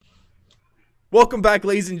Welcome back,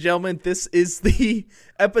 ladies and gentlemen. This is the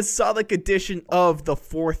episodic edition of the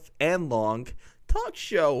Fourth and Long Talk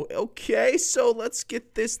Show. Okay, so let's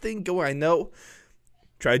get this thing going. I know,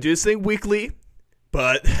 try to do this thing weekly,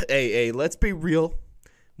 but hey, let's be real.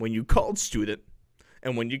 When you called student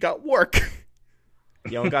and when you got work,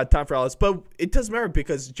 you don't got time for all this. But it doesn't matter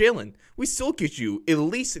because, Jalen, we still get you at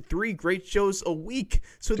least 3 great shows a week.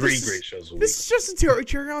 So Great shows a week. This is just a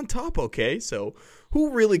cherry on top, okay? So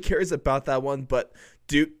who really cares about that one? But,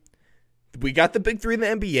 dude, we got the big 3 in the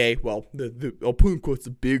NBA. Well, I'll put in quotes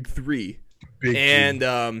the big 3. I'm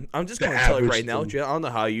just going to tell you right now, Jalen, I don't know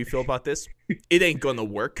how you feel about this. It ain't going to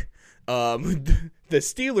work. The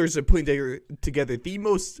Steelers are putting together the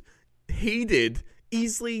most hated,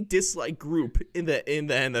 easily disliked group in the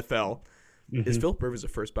NFL. Mm-hmm. Is Philip Rivers a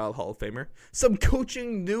first ballot Hall of Famer? Some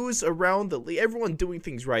coaching news around the league. Everyone doing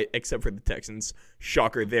things right except for the Texans.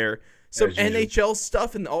 Shocker there. Some NHL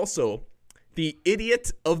stuff, and also the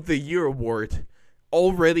Idiot of the Year award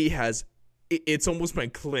already has. It's almost been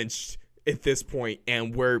clinched at this point,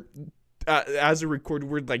 and we're as a record,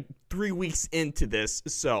 we're like 3 weeks into this.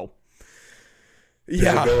 So, yeah. Is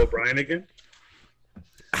it Bill O'Brien again?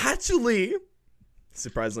 Actually,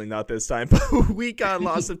 surprisingly not this time, but we got a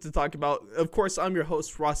lot of stuff to talk about. Of course, I'm your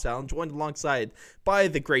host, Ross Allen, joined alongside by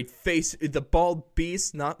the great face, the bald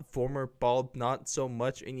beast, not former bald, not so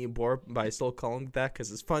much anymore, but I still call him that because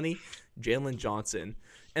it's funny, Jalen Johnson.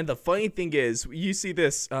 And the funny thing is, you see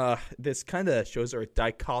this, this kind of shows our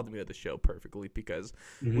dichotomy of the show perfectly because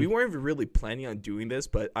we weren't even really planning on doing this,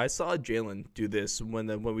 but I saw Jalen do this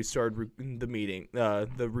when we started the meeting,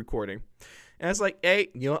 the recording. And I was like, hey,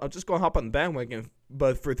 I'm just going to hop on the bandwagon.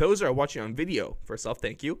 But for those that are watching on video, first off,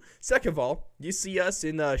 thank you. Second of all, you see us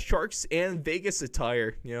in Sharks and Vegas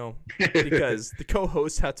attire, because the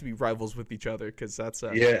co-hosts have to be rivals with each other because that's...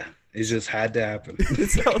 yeah, it just had to happen.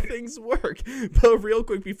 That's how things work. But real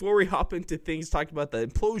quick, before we hop into things, talking about the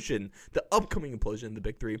implosion, the upcoming implosion, the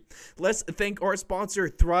big 3, let's thank our sponsor,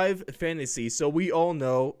 Thrive Fantasy. So we all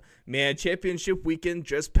know, man, championship weekend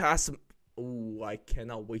just passed... Oh, I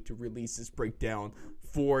cannot wait to release this breakdown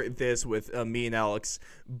for this with me and Alex.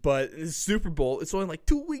 But Super Bowl, it's only like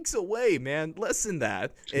 2 weeks away, man. Less than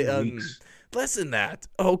that. 2 weeks. Less than that.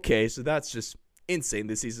 Okay, so that's just insane.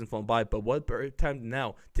 This season's flown by. But what better time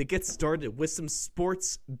now to get started with some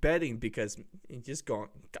sports betting because you just gotta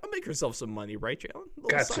make yourself some money, right, Jalen?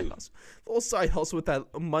 Little side hustle with that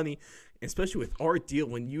money, especially with our deal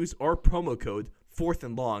when you use our promo code Fourth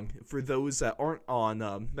and Long. For those that aren't on,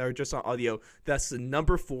 that are just on audio, that's the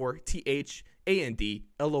number 4 THANDLONG,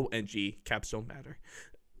 caps don't matter.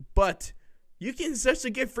 But you can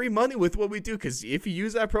essentially get free money with what we do because if you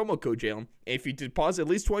use that promo code, Jalen, if you deposit at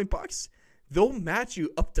least $20, they'll match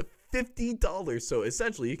you up to $50. So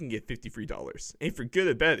essentially, you can get $50 free. And if you're good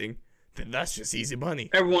at betting, then that's just easy money.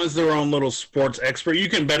 Everyone's their own little sports expert. You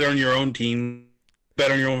can bet on your own team. Bet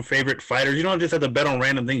on your own favorite fighters. You don't just have to bet on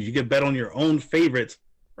random things. You can bet on your own favorites,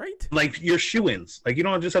 right? Like your shoe-ins. Like you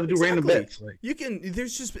don't just have to do random bets. Like you can.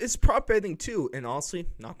 It's prop betting too. And honestly,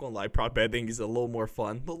 not gonna lie, prop betting is a little more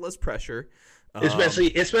fun, a little less pressure.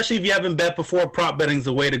 Especially if you haven't bet before, prop betting's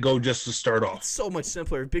the way to go just to start off. It's so much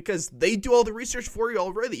simpler because they do all the research for you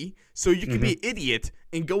already. So you can be an idiot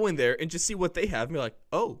and go in there and just see what they have and be like,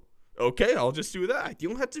 oh. Okay, I'll just do that. You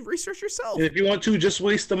don't have to research yourself. And if you want to, just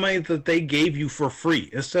waste the money that they gave you for free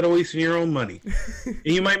instead of wasting your own money. And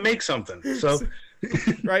you might make something. So,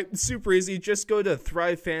 right, super easy. Just go to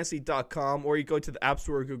thrivefantasy.com or you go to the App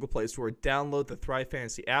Store or Google Play Store. Download the Thrive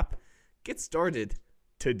Fantasy app. Get started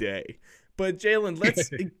today. But Jalen, let's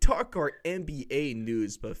talk our NBA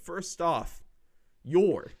news. But first off,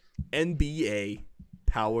 your NBA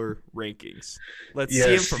power rankings. Let's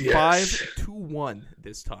see him from 5 to 1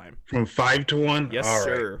 this time. From 5 to 1? Yes, all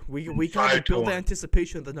sir. Right. We got to build the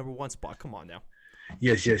anticipation of the number 1 spot. Come on now.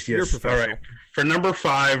 Yes. You're professional. All right. For number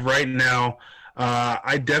 5 right now,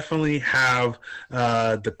 I definitely have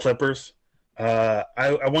the Clippers. I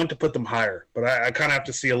want to put them higher, but I kind of have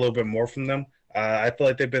to see a little bit more from them. I feel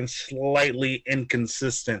like they've been slightly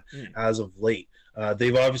inconsistent as of late.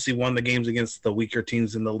 They've obviously won the games against the weaker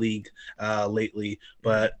teams in the league lately,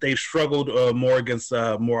 but they've struggled more against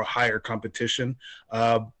more higher competition.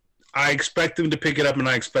 I expect them to pick it up, and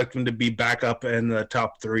I expect them to be back up in the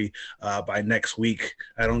top 3 by next week.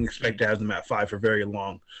 I don't expect to have them at 5 for very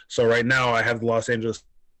long. So right now I have the Los Angeles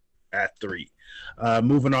at 3.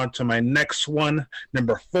 Moving on to my next one,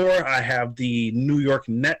 number 4, I have the New York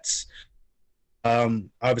Nets.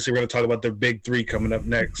 Obviously, we're going to talk about their big 3 coming up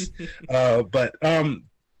next. But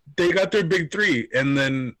they got their big 3, and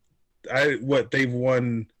then they've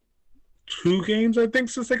won 2 games, I think,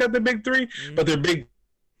 since they got the big 3. But their big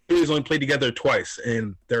He's only played together twice,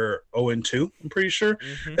 and they're 0-2. I'm pretty sure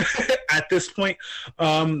at this point.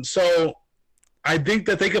 So I think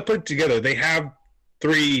that they could put it together. They have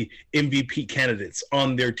 3 MVP candidates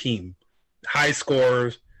on their team, high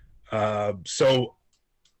scorers. So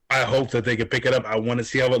I hope that they can pick it up. I want to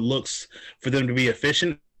see how it looks for them to be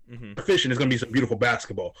efficient. Efficient is going to be some beautiful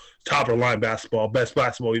basketball, top of the line basketball, best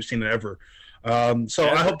basketball we've seen ever. So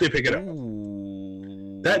I hope they pick it up.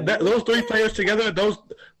 Those 3 players together, those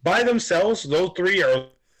by themselves, those 3 are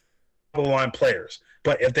line players.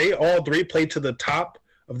 But if they all 3 play to the top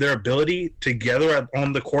of their ability together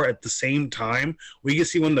on the court at the same time, we can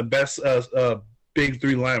see one of the best big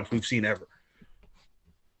 3 lineups we've seen ever.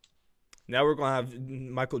 Now we're going to have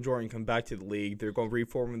Michael Jordan come back to the league. They're going to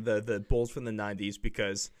reform the Bulls from the 90s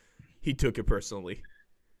because he took it personally.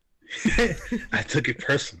 I took it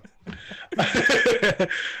personal.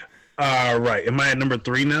 All right. Am I at number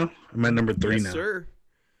 3 now? I'm at number 3 now. Yes, sir.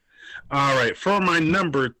 All right. For my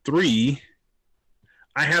number 3,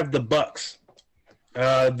 I have the Bucks.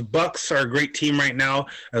 The Bucks are a great team right now.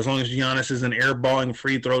 As long as Giannis isn't airballing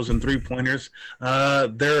free throws and 3-pointers,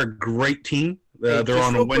 they're a great team. They're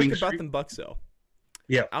on a winning streak. About them Bucks, though.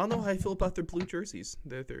 Yeah, I don't know how I feel about their blue jerseys.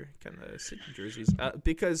 They're kind of city jerseys.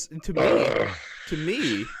 Because to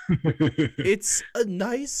me, it's a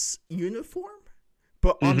nice uniform,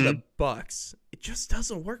 but on the Bucks, it just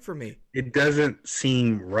doesn't work for me. It doesn't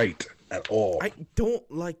seem right at all. I don't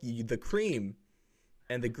like the cream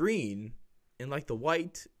and the green and like the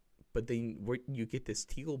white, but then where you get this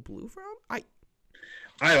teal blue from?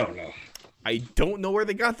 I don't know. I don't know where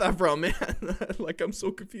they got that from, man. Like, I'm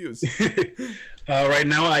so confused. Right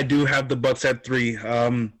now, I do have the Bucks at 3.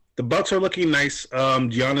 The Bucks are looking nice.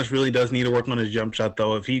 Giannis really does need to work on his jump shot,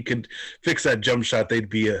 though. If he could fix that jump shot, they'd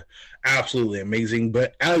be absolutely amazing.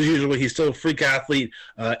 But as usual, he's still a freak athlete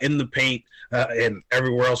in the paint and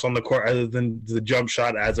everywhere else on the court other than the jump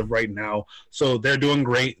shot as of right now. So they're doing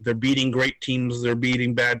great. They're beating great teams. They're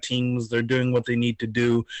beating bad teams. They're doing what they need to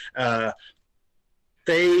do.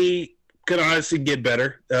 They can honestly get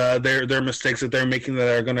better. Their mistakes that they're making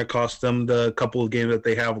that are going to cost them the couple of games that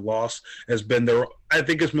they have lost has been I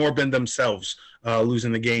think it's more been themselves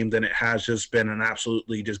losing the game than it has just been an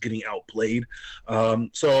absolutely just getting outplayed.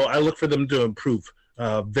 So I look for them to improve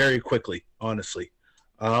very quickly, honestly.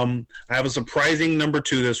 I have a surprising number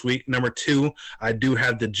 2 this week. Number 2, I do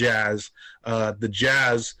have the Jazz. The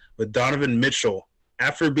Jazz with Donovan Mitchell,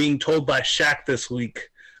 after being told by Shaq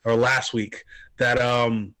last week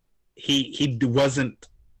that he wasn't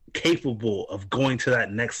capable of going to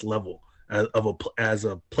that next level as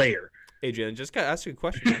a player. Adrian, just gotta ask you a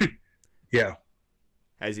question. Yeah.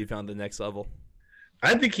 Has he found the next level?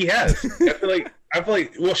 I think he has. I feel like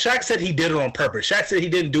well, Shaq said he did it on purpose. Shaq said he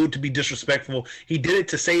didn't do it to be disrespectful. He did it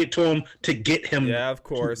to say it to him to get him. Yeah, of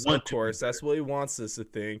course. That's what he wants us to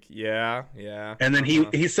think. Yeah. And then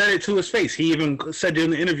he said it to his face. He even said in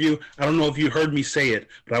the interview, I don't know if you heard me say it,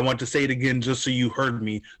 but I want to say it again just so you heard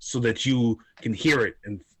me so that you can hear it.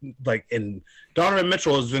 And Donovan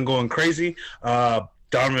Mitchell has been going crazy.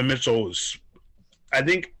 Donovan Mitchell is, I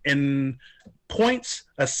think, in points,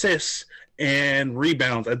 assists, and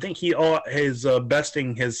rebounds, I think he is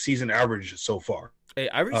besting his season average so far. Hey,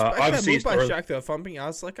 I respect that move by Shaq, though. If I'm being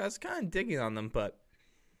honest, I was kind of digging on them, but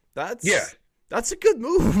that's a good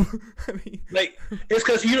move. I mean, it's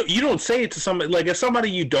because you don't say it to somebody. Like, if somebody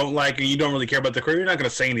you don't like and you don't really care about their career, you're not going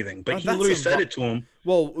to say anything. But he literally said it to him.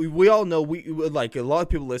 Well, we all know we like a lot of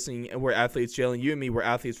people listening. We're athletes. Jalen, you and me were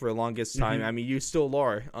athletes for the longest time. Mm-hmm. I mean, you still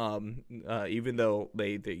are. Even though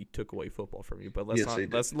they took away football from you, but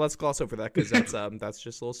let's gloss over that because that's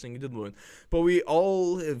just a little singing to the moon. But we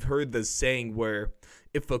all have heard this saying where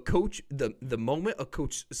if a coach, the moment a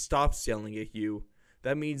coach stops yelling at you,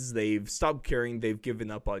 that means they've stopped caring. They've given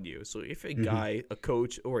up on you. So if a guy, a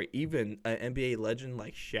coach, or even an NBA legend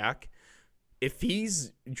like Shaq, if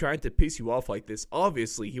he's trying to piss you off like this,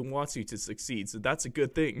 obviously he wants you to succeed. So that's a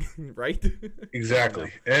good thing, right?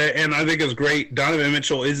 Exactly. And I think it's great. Donovan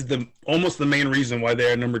Mitchell is almost the main reason why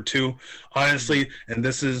they're number 2, honestly. And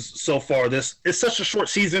this is so far, this is such a short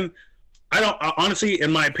season. Honestly,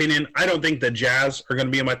 in my opinion, I don't think the Jazz are going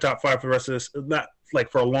to be in my top 5 for the rest of this. Not like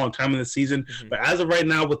for a long time in the season, but as of right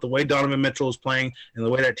now, with the way Donovan Mitchell is playing and the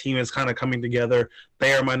way that team is kind of coming together,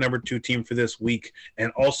 they are my number 2 team for this week. And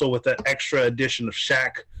also with that extra addition of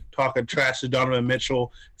Shaq talking trash to Donovan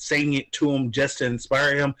Mitchell, saying it to him just to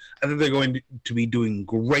inspire him, I think they're going to be doing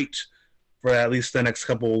great for at least the next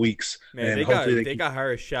couple of weeks. Man, and they got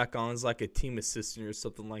hired Shaq on as like a team assistant or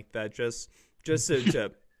something like that, just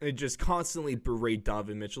to just constantly berate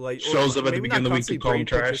Donovan Mitchell. Like, shows up at the beginning of the week to call him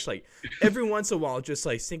trash. Just like every once in a while, just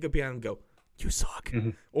like sink up behind him and go, you suck.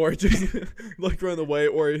 Mm-hmm. Or just like run away,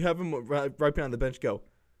 or have him right behind the bench go,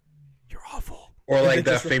 you're awful. Or like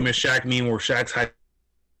that famous Shaq meme where Shaq's high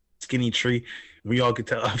skinny tree. We all could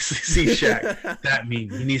tell see Shaq. That meme.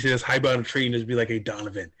 He needs to just hide behind a tree and just be like, hey,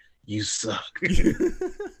 Donovan, you suck.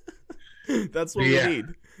 That's what we need.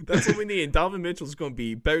 That's what we need. Donovan Mitchell's going to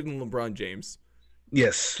be better than LeBron James.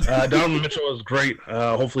 Yes. Donovan Mitchell is great.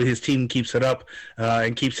 Hopefully his team keeps it up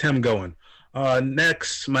and keeps him going.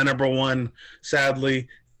 Next, my number one, sadly,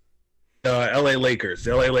 LA Lakers.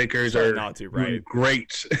 The LA Lakers are not to, right?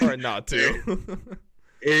 Great. Or not to.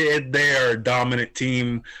 They are a dominant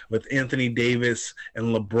team with Anthony Davis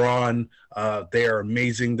and LeBron. They are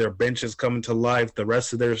amazing. Their bench is coming to life. The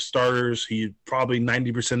rest of their starters, probably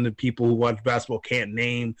 90% of the people who watch basketball can't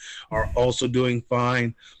name, are also doing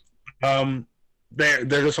fine. They're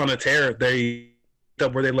just on a tear. They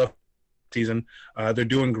up where they left the season. They're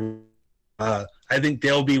doing great. I think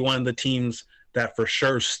they'll be one of the teams that for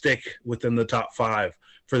sure stick within the top 5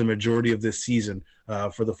 for the majority of this season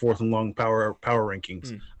for the fourth and long power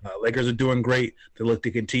rankings. Lakers are doing great. They look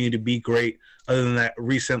to continue to be great. Other than that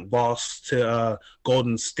recent loss to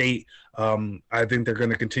Golden State, I think they're going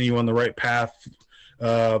to continue on the right path.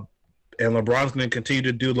 And LeBron's going to continue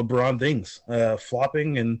to do LeBron things,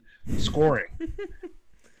 flopping and scoring.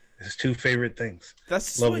 His 2 favorite things.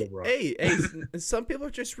 That's sweet. Hey, some people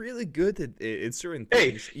are just really good at certain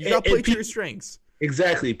things. You got to play to your strengths.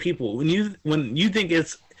 Exactly. People, when you think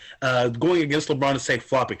it's going against LeBron to say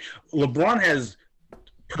flopping, LeBron has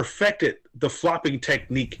perfected the flopping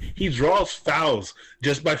technique. He draws fouls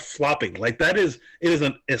just by flopping. Like it is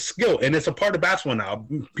a skill, and it's a part of basketball now.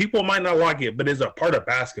 People might not like it, but it's a part of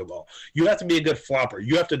basketball. You have to be a good flopper.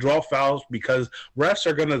 You have to draw fouls because refs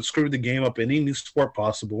are going to screw the game up in any sport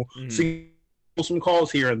possible. So you get some calls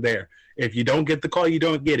here and there. If you don't get the call, you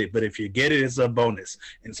don't get it. But if you get it, it's a bonus.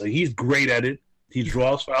 And so he's great at it. He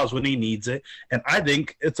draws fouls when he needs it, and I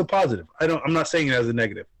think it's a positive. I'm not saying it as a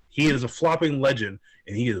negative. He is a flopping legend,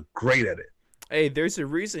 and he is great at it. Hey, there's a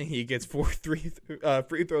reason he gets 4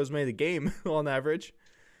 free throws made a game on average.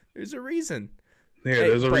 There's a reason. Yeah,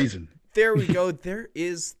 there's a reason. There we go. There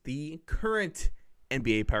is the current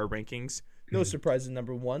NBA power rankings. No surprise in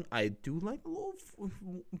number 1. I do like a little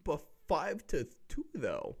 5-2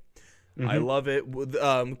 though. I love it.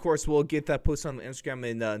 Of course, we'll get that posted on Instagram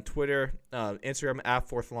and Twitter. Instagram at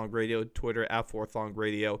Fourth Long Radio, Twitter at Fourth Long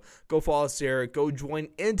Radio. Go follow us there. Go join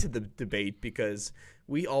into the debate because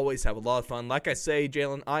we always have a lot of fun. Like I say,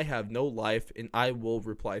 Jalen, I have no life, and I will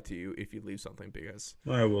reply to you if you leave something because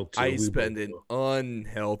I will too. I spend an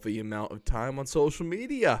unhealthy amount of time on social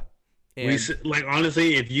media. And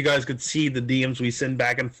honestly, if you guys could see the DMs we send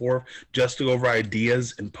back and forth just to go over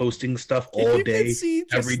ideas and posting stuff all day,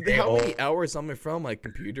 every day. How many hours on my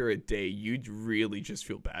computer a day? You'd really just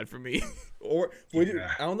feel bad for me, or I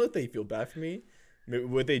don't know if they feel bad for me.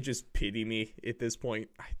 Would they just pity me at this point?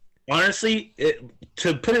 Honestly,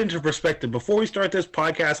 to put it into perspective, before we start this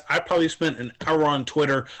podcast, I probably spent an hour on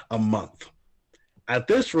Twitter a month. At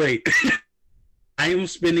this rate. I am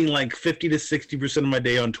spending like 50 to 60% of my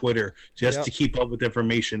day on Twitter just to keep up with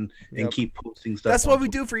information and keep posting stuff. That's what we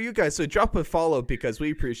do for you guys. So drop a follow because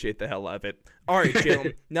we appreciate the hell out of it. All right,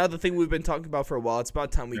 Jalen. Now the thing we've been talking about for a while, it's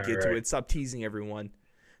about time we get to it. Stop teasing everyone.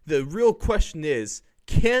 The real question is,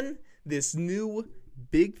 can this new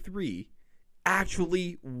Big 3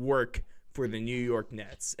 actually work for the New York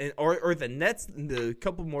Nets? And or the Nets, the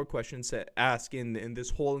couple more questions to ask in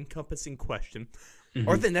this whole encompassing question.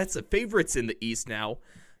 Are the Nets the favorites in the East now?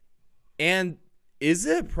 And is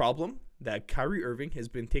it a problem that Kyrie Irving has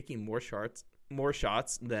been taking more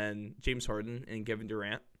shots than James Harden and Kevin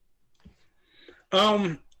Durant?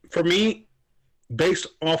 For me, based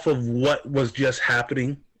off of what was just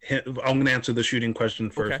happening, I'm going to answer the shooting question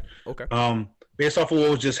first. Okay. Based off of what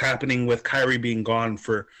was just happening with Kyrie being gone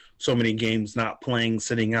for so many games, not playing,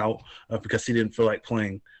 sitting out because he didn't feel like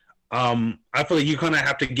playing. I feel like you kind of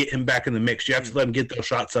have to get him back in the mix. You have to let him get those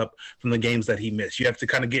shots up from the games that he missed. You have to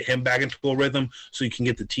kind of get him back into a rhythm so you can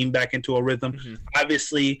get the team back into a rhythm.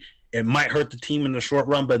 Obviously, it might hurt the team in the short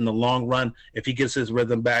run, but in the long run, if he gets his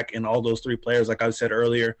rhythm back and all those 3 players, like I said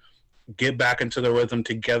earlier, get back into the rhythm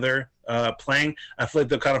together playing, I feel like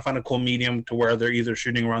they'll kind of find a cool medium to where they're either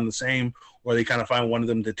shooting around the same or they kind of find one of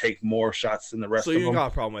them to take more shots than the rest of them. So you got a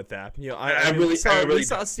problem with that? You know, we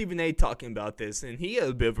saw Stephen A. talking about this, and he had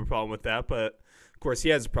a bit of a problem with that, but of course he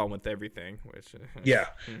has a problem with everything. Which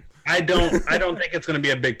I don't think it's going to be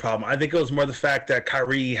a big problem. I think it was more the fact that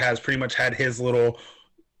Kyrie has pretty much had his little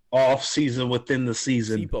off season within the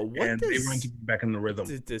season, See, but what and they want to get back in the rhythm.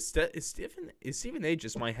 Stephen A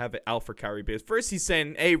just might have it out for Kyrie because first he's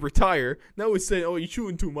saying, "Hey, retire." Now he's saying, "Oh, you're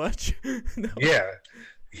shooting too much." No. Yeah,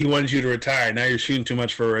 he wanted you to retire. Now you're shooting too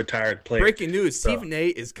much for a retired player. Breaking news: Stephen A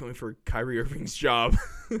is coming for Kyrie Irving's job.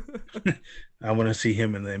 I want to see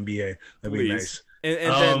him in the NBA. That'd be nice.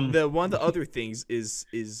 And then one of the other things is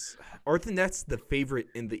are the Nets the favorite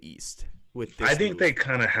in the East? With this I think they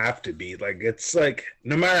kind of have to be. Like, it's like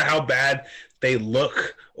no matter how bad they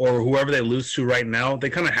look or whoever they lose to right now, they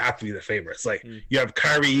kind of have to be the favorites. Like you have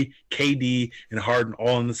Kyrie, KD, and Harden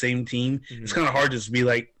all on the same team. Mm-hmm. It's kind of hard just to be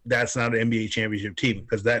like that's not an NBA championship team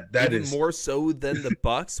because that even is more so than the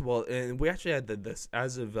Bucks. Well, and we actually had this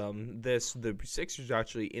as of the Sixers are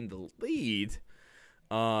actually in the lead,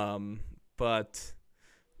 but.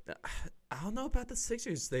 I don't know about the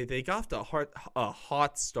Sixers. They got off to a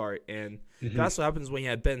hot start, and that's what happens when you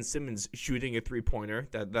have Ben Simmons shooting a three-pointer.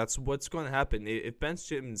 That's what's going to happen. If Ben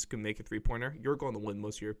Simmons can make a three-pointer, you're going to win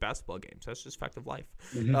most of your basketball games. That's just fact of life.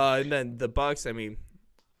 And then the Bucks, I mean,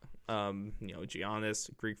 Giannis,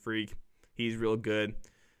 Greek Freak, he's real good.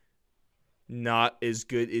 Not as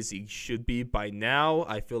good as he should be by now.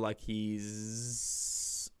 I feel like he's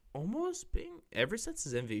almost being ever since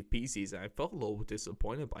his MVP season. I felt a little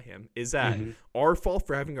disappointed by him. Is that our fault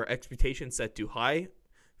for having our expectations set too high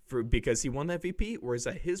because he won the MVP, or is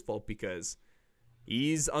that his fault because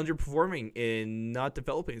he's underperforming and not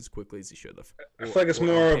developing as quickly as he should have? I feel like it's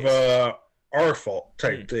more of a our fault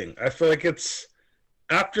type thing. I feel like it's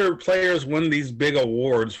after players win these big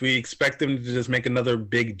awards, we expect them to just make another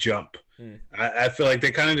big jump. I feel like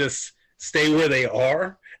they kind of just stay where they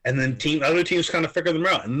are. And then other teams kind of figure them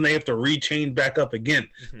out, and then they have to re-chain back up again.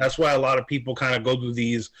 That's why a lot of people kind of go through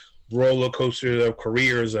these roller coasters of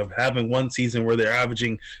careers of having one season where they're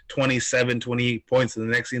averaging 27, 28 points, and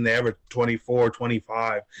the next season they average 24,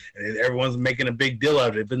 25, and everyone's making a big deal out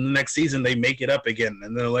of it. But the next season they make it up again,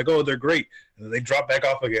 and they're like, oh, they're great, and then they drop back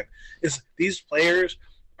off again. These players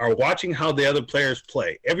are watching how the other players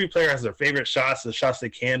play. Every player has their favorite shots, the shots they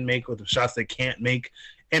can make with the shots they can't make,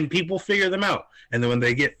 and people figure them out. And then when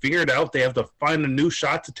they get figured out, they have to find a new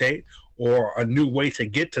shot to take or a new way to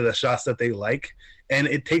get to the shots that they like. And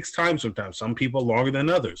it takes time sometimes. Some people longer than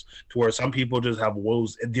others, to where some people just have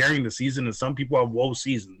woes during the season and some people have woe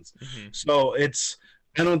seasons. So I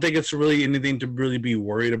don't think it's really anything to really be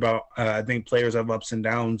worried about. I think players have ups and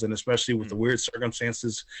downs, and especially with the weird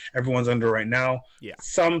circumstances everyone's under right now. Yeah.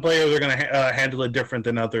 Some players are going to handle it different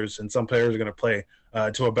than others, and some players are going to play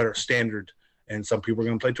to a better standard. And some people are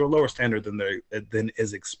going to play to a lower standard than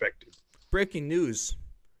is expected. Breaking news: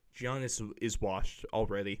 Giannis is washed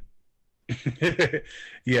already.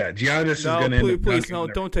 Yeah, Giannis is going to. Please, no,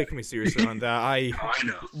 don't take me seriously on that. I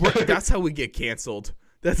know. That's how we get canceled.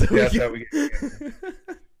 That's how we get canceled.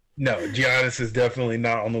 No, Giannis is definitely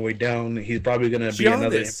not on the way down. He's probably going to be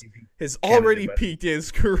another MVP. Has already peaked in his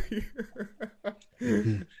career. Do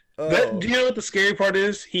you know what the scary part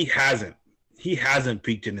is? He hasn't. He hasn't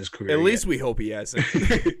peaked in his career. At least we hope he hasn't.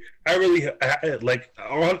 Honestly,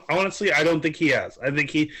 I don't think he has. I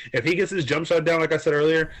think if he gets his jump shot down, like I said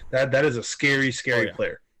earlier, that is a scary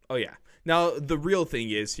player. Oh yeah. Now the real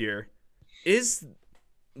thing is here, is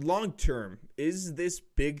long term, is this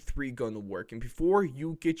big three going to work? And before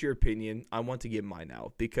you get your opinion, I want to get mine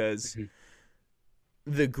out because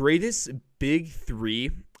the greatest big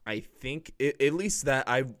three, I think, at least that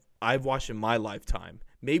I've watched in my lifetime.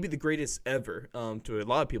 Maybe the greatest ever, to a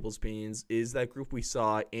lot of people's opinions, is that group we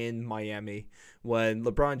saw in Miami when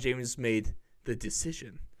LeBron James made the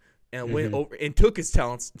decision and went over and took his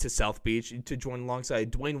talents to South Beach to join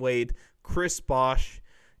alongside Dwayne Wade, Chris Bosh,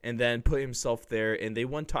 and then put himself there. And they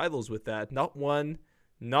won titles with that. Not one,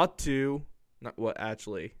 not two,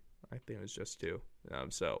 actually, I think it was just two.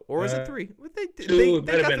 Or was it three?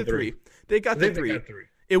 They got the three. They got the three.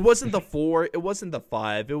 It wasn't the 4. It wasn't the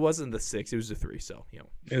 5. It wasn't the 6. It was the 3. So,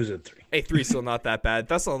 it was a 3. Hey, 3's still not that bad.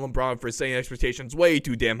 That's on LeBron for setting expectations way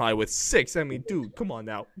too damn high with 6. I mean, dude, come on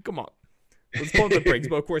now. Come on. Let's pump the brakes.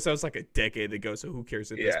 But of course, that was like a decade ago. So who cares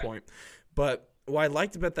at this point? But what I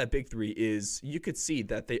liked about that big 3 is you could see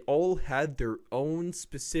that they all had their own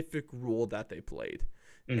specific role that they played,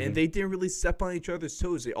 and they didn't really step on each other's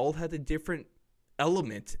toes. They all had a different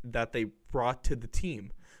element that they brought to the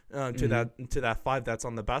team. To that 5 that's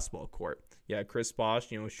on the basketball court. Yeah, Chris Bosh,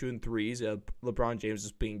 shooting threes. LeBron James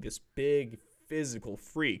is being this big physical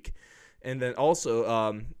freak, and then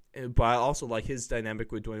also, but I also like his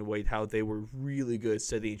dynamic with Dwayne Wade, how they were really good at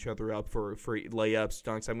setting each other up for layups,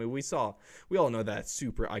 dunks. I mean, we all know that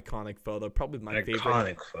super iconic photo. Probably my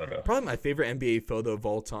favorite NBA photo of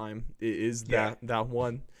all time is that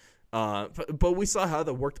one. But we saw how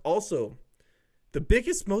that worked. Also, the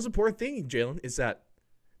biggest, most important thing, Jalen, is that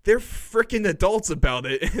they're freaking adults about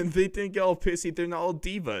it, and they didn't get all pissy. They're not all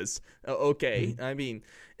divas. Okay, I mean,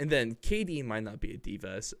 and then KD might not be a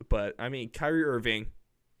diva, but I mean, Kyrie Irving,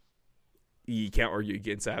 you can't argue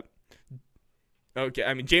against that. Okay,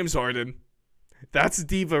 I mean, James Harden, that's a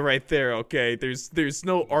diva right there. Okay, there's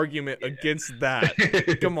no argument against that.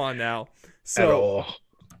 Come on now. So, at all.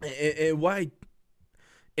 And why?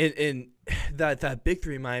 And that big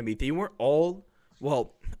three in Miami, they weren't all,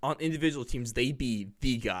 well, on individual teams, they'd be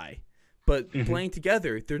the guy. But playing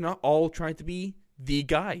together, they're not all trying to be the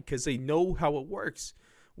guy because they know how it works.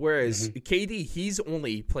 Whereas KD, he's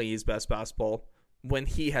only playing his best basketball when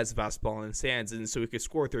he has basketball in his hands, and so he could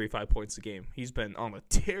score 35 points a game. He's been on a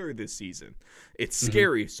tear this season. It's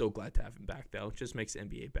scary. So glad to have him back, though. It just makes the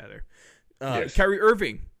NBA better. Yes. Kyrie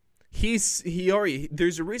Irving,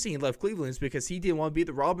 there's a reason he left Cleveland is because he didn't want to be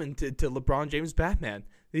the Robin to LeBron James Batman.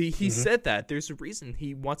 He said that. There's a reason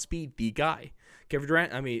he wants to be the guy. Kevin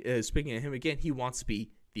Durant, I mean, speaking of him again, he wants to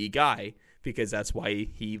be the guy because that's why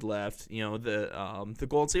he left, the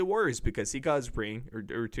Golden State Warriors, because he got his ring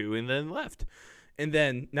or two and then left. And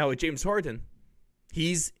then now with James Harden,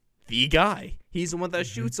 he's the guy. He's the one that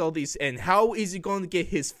shoots all these. And how is he going to get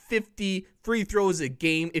his 50 free throws a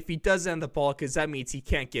game if he doesn't have the ball? Because that means he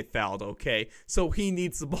can't get fouled, okay? So he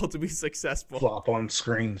needs the ball to be successful. Flop on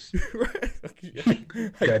screens. Right?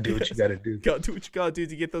 Gotta do what you gotta do. Gotta do what you gotta do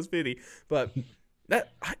to get those 50. But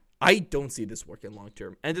I don't see this working long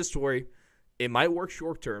term. End of story. It might work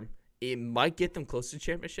short term. It might get them close to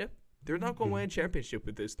championship. They're not going to win a championship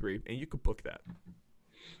with this three, and you could book that.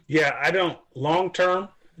 Yeah, I don't. Long term,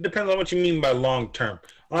 it depends on what you mean by long term.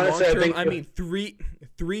 Honestly, I mean 3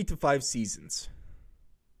 to 5 seasons.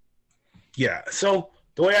 Yeah. So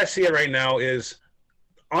the way I see it right now is,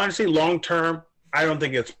 honestly, long term, I don't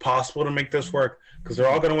think it's possible to make this work because they're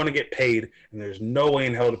all going to want to get paid, and there's no way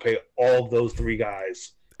in hell to pay all those 3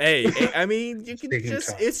 guys. Hey, I mean, you can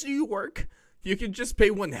just it's New York. You can just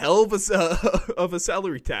pay one hell of a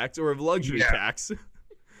salary tax or a luxury tax.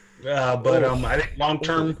 But I think long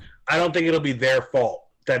term, I don't think it'll be their fault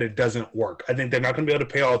that it doesn't work. I think they're not going to be able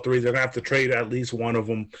to pay all 3. They're going to have to trade at least one of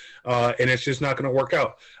them, and it's just not going to work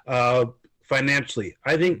out financially.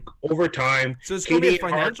 I think over time, so it's going to be a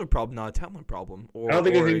financial problem, not a talent problem, or I don't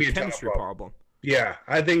think it's going to a be a chemistry problem. Yeah,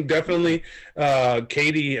 I think definitely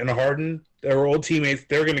KD and Harden, their old teammates,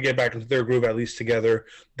 they're going to get back into their groove at least together.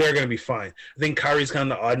 They're going to be fine. I think Kyrie's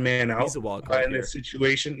kind of the odd man out. He's a wild card in this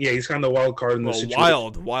situation. Yeah, he's kind of the wild card in this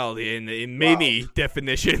situation. Wild in many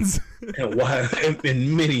definitions. And wild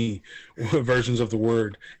in many versions of the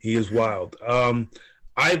word. He is wild.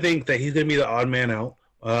 I think that he's going to be the odd man out.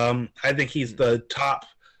 I think he's the top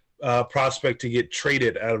prospect to get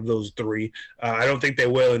traded out of those 3. I don't think they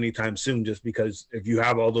will anytime soon, just because if you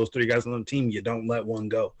have all those 3 guys on the team, you don't let one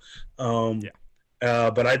go.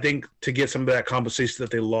 But I think to get some of that compensation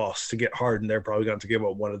that they lost to get Harden, they're probably going to give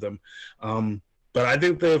up one of them. But I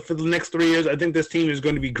think for the next 3 years, I think this team is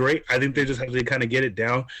going to be great. I think they just have to kind of get it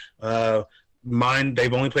down.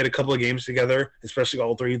 They've only played a couple of games together, especially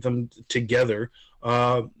all 3 of them together.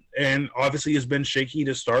 And obviously it's been shaky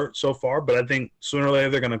to start so far, but I think sooner or later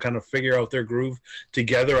they're going to kind of figure out their groove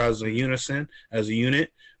together as a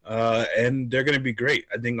unit, and they're going to be great.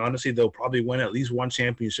 I think, honestly, they'll probably win at least one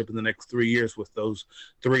championship in the next 3 years with those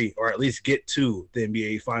 3, or at least get to the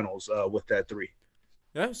NBA Finals with that 3.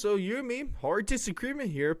 Yeah, so you and me, hard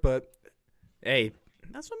disagreement here, but, hey,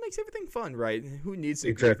 that's what makes everything fun, right? Who needs to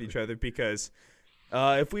agree with each other? Because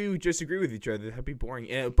if we just agree with each other, that'd be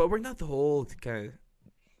boring. But we're not the whole kind of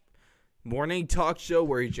morning talk show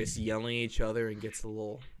where you're just yelling at each other and gets a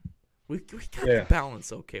little. We got the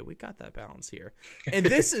balance, okay? We got that balance here. And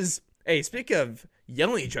this is, hey, speaking of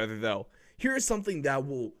yelling at each other, though, here's something that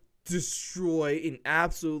will destroy and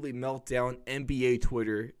absolutely melt down NBA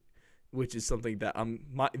Twitter, which is something that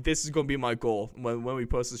this is going to be my goal when we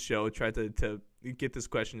post this show, try to get this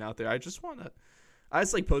question out there. I just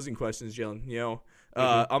like posing questions, Jalen.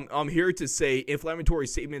 I'm here to say inflammatory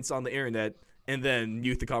statements on the internet and then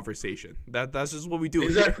mute the conversation. That's just what we do.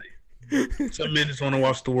 Exactly. Some men just want to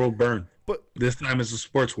watch the world burn. But this time it's a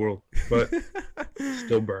sports world, but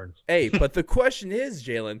still burns. Hey, but the question is,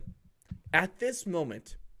 Jalen, at this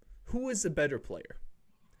moment, who is the better player?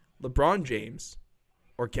 LeBron James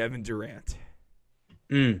or Kevin Durant?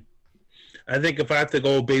 I think if I have to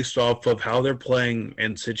go based off of how they're playing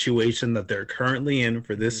and situation that they're currently in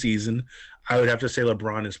for this season, I would have to say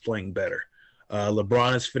LeBron is playing better.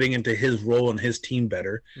 LeBron is fitting into his role and his team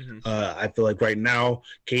better. Mm-hmm. I feel like right now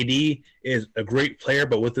KD is a great player,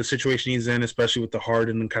 but with the situation he's in, especially with the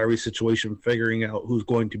Harden and Kyrie situation, figuring out who's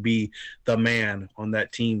going to be the man on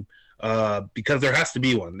that team, because there has to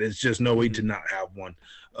be one. There's just no way to not have one.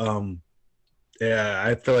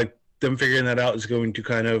 I feel like them figuring that out is going to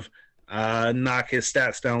kind of knock his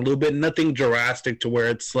stats down a little bit. Nothing drastic to where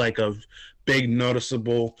it's like a big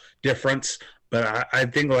noticeable difference. But I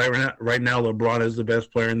think right now LeBron is the best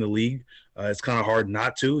player in the league. It's kind of hard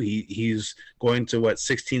not to. He's going to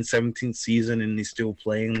 16th, 17th season, and he's still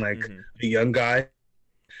playing like a young guy.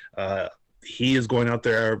 He is going out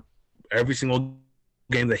there every single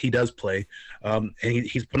game that he does play, and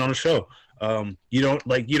he's put on a show. You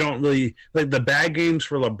don't really like the bad games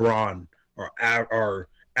for LeBron are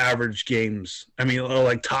average games. I mean,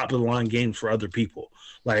 like top of the line games for other people.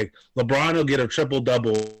 Like LeBron will get a triple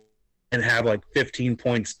double and have like 15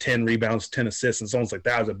 points, 10 rebounds, 10 assists, and someone's like,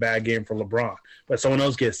 that was a bad game for LeBron. But someone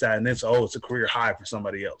else gets that, and it's a career high for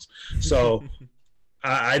somebody else. So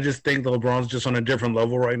I just think that LeBron's just on a different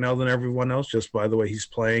level right now than everyone else, just by the way he's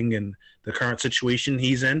playing and the current situation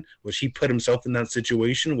he's in, which he put himself in that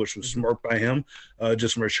situation, which was smart by him,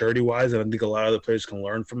 just maturity-wise, and I think a lot of the players can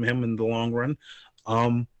learn from him in the long run.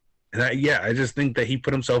 I just think that he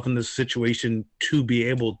put himself in this situation to be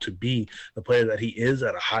able to be the player that he is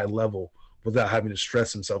at a high level without having to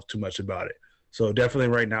stress himself too much about it. So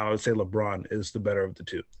definitely right now, I would say LeBron is the better of the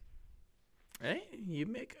two. Hey, you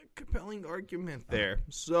make a compelling argument there.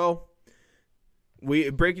 So,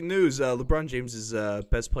 breaking news: LeBron James is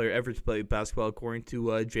best player ever to play basketball, according to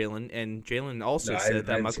Jalen. And Jalen also said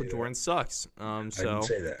that Michael Jordan sucks. I didn't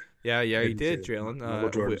say that. Yeah, you did,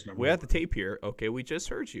 Jalen. We have the tape here. Okay, we just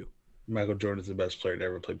heard you. Michael Jordan is the best player to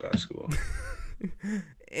ever play basketball.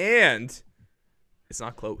 And it's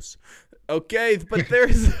not close. Okay, but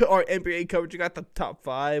there's our NBA coverage. We got the top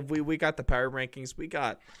 5. We got the power rankings. We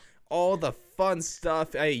got all the fun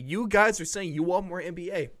stuff. Hey, you guys are saying you want more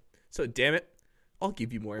NBA. So, damn it, I'll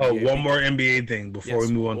give you more NBA. One more NBA thing before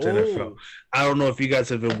we move on to NFL. I don't know if you guys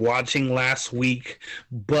have been watching last week,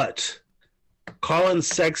 but Colin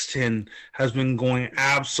Sexton has been going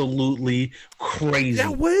absolutely crazy. Yeah,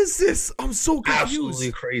 what is this? I'm so confused.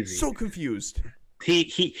 Absolutely crazy. So confused.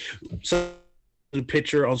 So the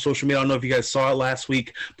picture on social media. I don't know if you guys saw it last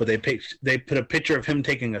week, but they put a picture of him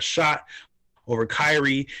taking a shot over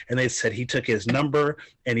Kyrie, and they said he took his number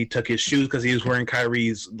and he took his shoes because he was wearing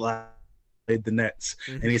Kyrie's the Nets,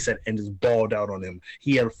 and he said, and just balled out on him.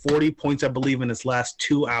 He had 40 points, I believe, in his last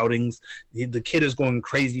 2 outings. The kid is going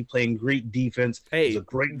crazy, playing great defense. Hey,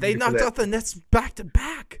 they knocked out the Nets back to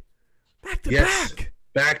back. Back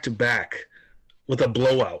to back with a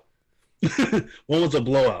blowout. One was a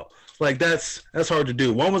blowout. Like that's hard to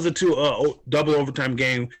do. One was a double overtime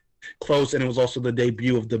game, close, and it was also the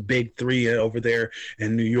debut of the big 3 over there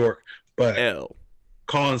in New York. But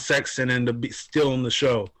Colin Sexton ended up still in the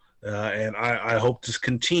show. And I hope to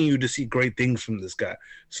continue to see great things from this guy.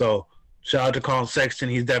 So shout out to Colin Sexton.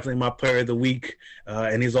 He's definitely my player of the week.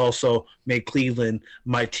 And he's also made Cleveland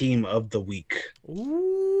my team of the week.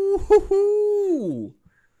 Ooh.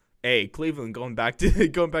 Hey, Cleveland going back to the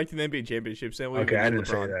NBA championships. And okay, I didn't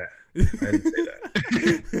say that.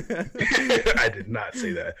 I did not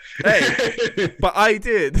say that. Hey, but I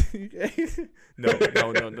did. No.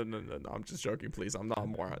 I'm just joking, please. I'm not a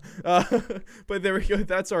moron. But there we go.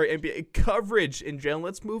 That's our NBA coverage in general.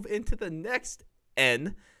 Let's move into the next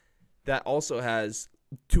N that also has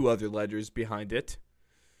 2 other letters behind it.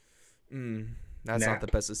 That's not the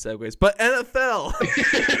best of segues, but NFL.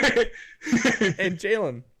 And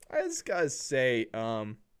Jalen, I just gotta say,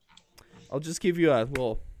 I'll just give you a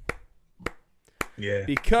little. Yeah.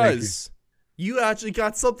 Because you actually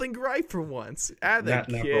got something right for once.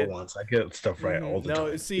 Not for once. I get stuff right all the time.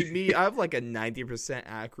 No, see, me, I have like a 90%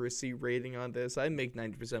 accuracy rating on this. I make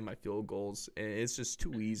 90% of my field goals, and it's just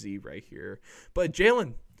too easy right here. But,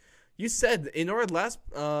 Jalen, you said in our last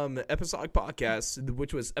episodic podcast,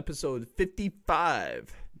 which was episode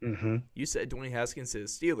 55, you said Dwayne Haskins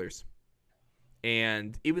is Steelers.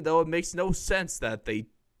 And even though it makes no sense that they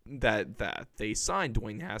signed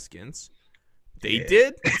Dwayne Haskins, they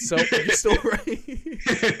did, so you're still right.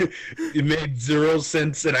 It made 0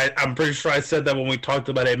 sense, and I'm pretty sure I said that when we talked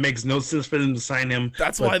about it. It makes no sense for them to sign him.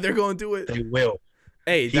 That's why they're going to do it. They will.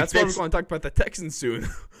 Hey, that's why we're going to talk about the Texans soon.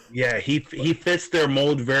 Yeah, he fits their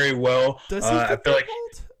mold very well. Does he fit their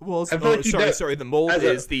mold? Well, sorry. The mold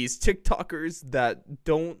is these TikTokers that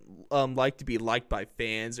don't like to be liked by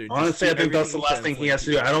fans. Or honestly, I think that's the last thing he has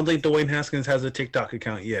to do. I don't think Dwayne Haskins has a TikTok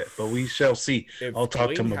account yet, but we shall see. I'll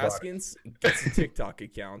talk to him about it. If Dwayne Haskins gets a TikTok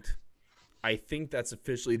account, I think that's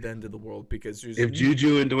officially the end of the world because there's if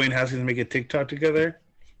Juju and Dwayne Haskins make a TikTok together.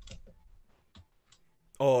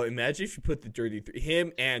 Oh, imagine if you put the dirty three,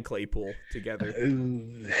 him and Claypool together.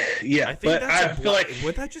 Yeah, I think I feel like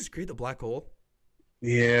would that just create a black hole?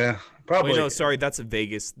 Yeah, probably. Wait, no, sorry, that's a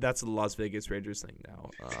the Las Vegas Raiders thing now.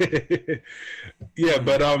 Yeah,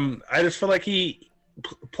 but I just feel like he,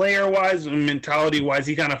 player wise and mentality wise,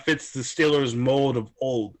 he kind of fits the Steelers mold of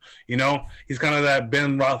old. You know, he's kind of that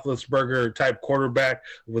Ben Roethlisberger type quarterback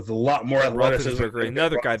with a lot more athleticism.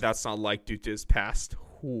 Another guy that's not like due to his past.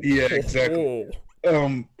 Ooh. Yeah, exactly.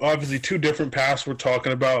 Obviously, two different paths we're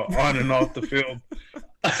talking about on and off the field.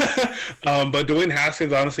 But Dwayne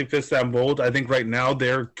Haskins honestly fits that mold. I think right now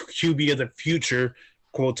their QB of the future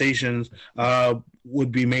quotations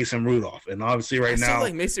would be Mason Rudolph, and obviously right now I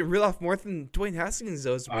like Mason Rudolph more than Dwayne Haskins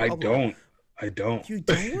though. I don't. You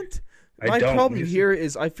don't? My problem here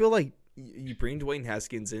is I feel like you bring Dwayne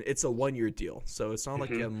Haskins in. It's a 1-year deal, so it's not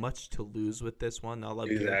like you have much to lose with this one. Not like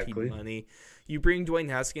guaranteed money. You bring Dwayne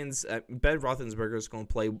Haskins. Ben Roethlisberger is going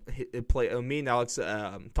to play. Me and Alex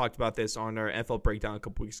talked about this on our NFL breakdown a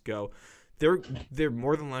couple weeks ago. They're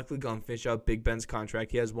more than likely going to finish out Big Ben's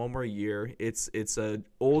contract. He has 1 more year. It's a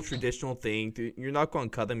old traditional thing. You're not going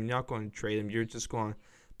to cut him. You're not going to trade him. You're just going to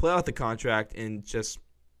play out the contract and just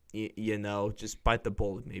just bite the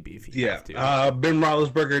bullet maybe if you have to. Ben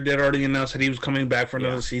Roethlisberger did already announce that he was coming back for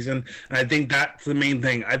another season, and I think that's the main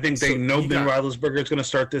thing. I think they know Ben Roethlisberger is going to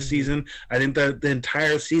start this season. I think that the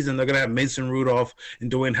entire season they're going to have Mason Rudolph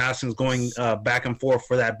and Dwayne Haskins going back and forth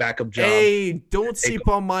for that backup job. Hey, don't sleep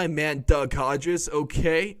on my man Doug Hodges,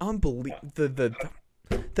 okay? Unbelievable. The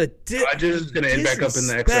Hodges is going to end back up in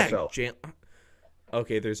the XFL.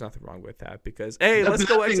 Okay, there's nothing wrong with that because let's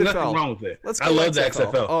go XFL. Nothing wrong with it. Let's go I love XFL. the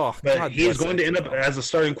XFL. Oh, but God he's going to end up as a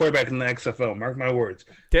starting quarterback in the XFL. Mark my words.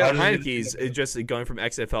 Taylor Heineke is just going from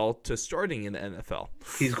XFL to starting in the NFL.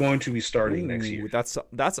 He's going to be starting next year. That's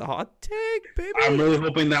a hot take, baby. I'm really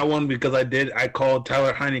hoping that one because I called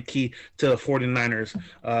Tyler Heineke to the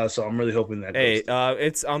 49ers, so I'm really hoping that. Hey,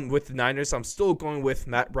 it's with the Niners. I'm still going with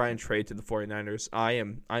Matt Ryan trade to the 49ers.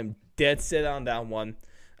 I'm dead set on that one.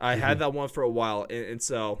 I had that one for a while, and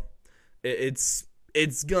so it's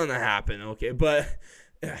gonna happen, okay? But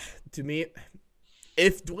to me,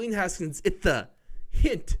 if Dwayne Haskins, if the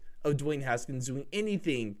hint of Dwayne Haskins doing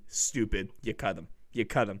anything stupid, you cut him. You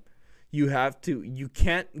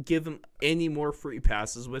can't give him any more free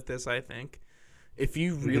passes with this, I think. If he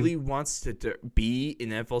really wants to be an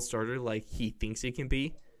NFL starter like he thinks he can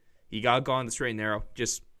be, you gotta go on the straight and narrow.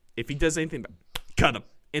 Just, if he does anything, cut him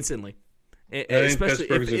instantly. Especially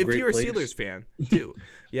if you're a Steelers fan, too.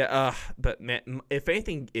 Yeah, but man, if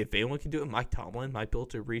anyone can do it, Mike Tomlin might be able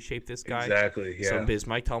to reshape this guy. Exactly, yeah. Because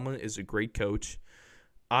Mike Tomlin is a great coach.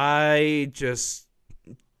 Dwayne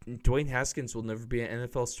Haskins will never be an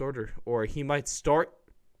NFL starter, or he might start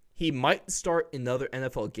another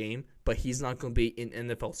NFL game, but he's not going to be an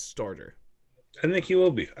NFL starter. I think he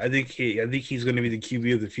will be. I think he's going to be the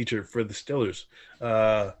QB of the future for the Steelers.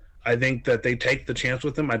 I think that they take the chance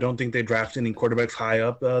with him. I don't think they draft any quarterbacks high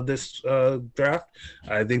up this draft.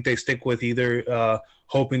 I think they stick with either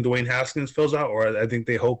hoping Dwayne Haskins fills out, or I think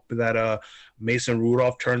they hope that Mason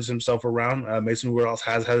Rudolph turns himself around. Mason Rudolph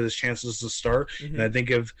has had his chances to start, and I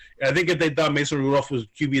think if they thought Mason Rudolph was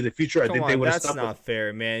QB of the future, I think they would have stopped. That's not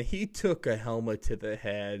fair, man. He took a helmet to the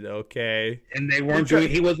head, okay, and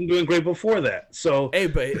he wasn't doing great before that. So hey,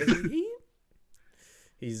 but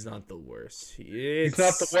he's not the worst. He's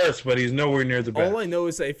not the worst, but he's nowhere near the best. All I know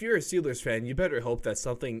is that if you're a Steelers fan, you better hope that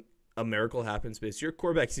a miracle happens, because your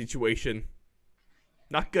quarterback situation,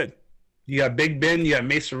 not good. You got Big Ben, you got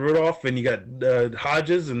Mason Rudolph, and you got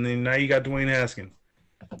Hodges, and then now you got Dwayne Haskins.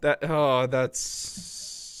 That's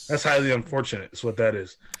highly unfortunate. Is what that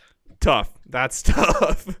is. Tough. That's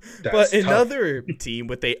tough. But another team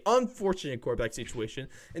with a unfortunate quarterback situation,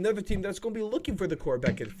 another team that's going to be looking for the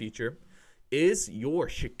quarterback in the future, is your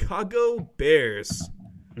Chicago Bears.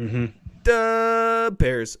 Mm-hmm. The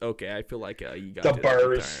Bears. Okay, I feel like you got the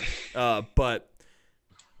Bears. But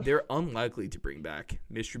they're unlikely to bring back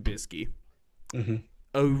Mr. Trubisky. Mm-hmm.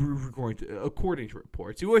 According to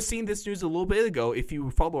reports. You were seeing this news a little bit ago if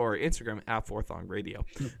you follow our Instagram at Fourth on Radio.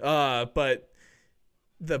 But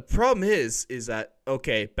the problem is that,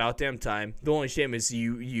 okay, about damn time. The only shame is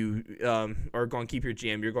you are going to keep your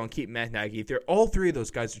GM. You're going to keep Matt Nagy. All three of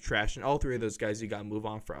those guys are trash, and all three of those guys you got to move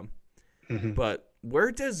on from. Mm-hmm. But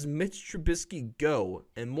where does Mitch Trubisky go?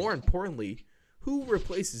 And more importantly, who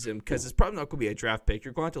replaces him? Because it's probably not going to be a draft pick.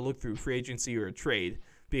 You're going to have to look through free agency or a trade,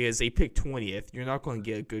 because they pick 20th. You're not going to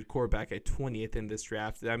get a good quarterback at 20th in this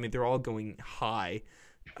draft. I mean, they're all going high.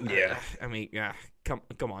 Yeah. I mean, yeah.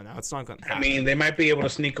 Come on now. It's not going to happen. I mean, they might be able to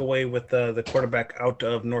sneak away with the quarterback out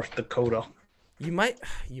of North Dakota. You might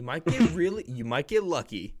get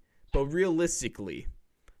lucky, but realistically,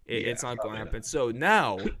 it's not going to happen. So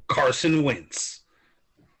now Carson Wentz.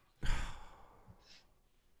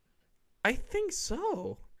 I think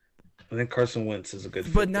so. I think Carson Wentz is a good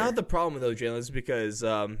fit. But now the problem, though, Jalen, is because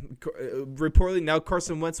reportedly now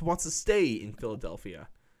Carson Wentz wants to stay in Philadelphia.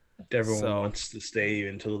 Everyone wants to stay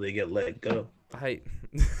until they get let go.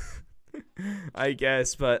 I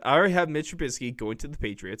guess, but I already have Mitch Trubisky going to the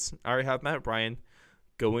Patriots. I already have Matt Ryan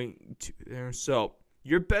going to there. So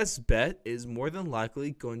your best bet is more than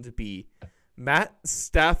likely going to be Matt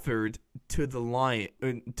Stafford to the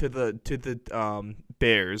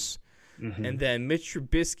Bears. Mm-hmm. And then Mitch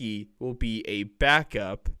Trubisky will be a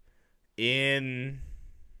backup he's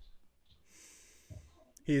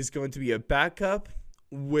going to be a backup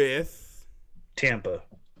with Tampa.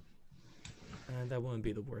 That wouldn't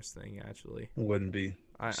be the worst thing, actually. Wouldn't be.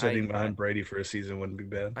 Sitting behind Brady for a season wouldn't be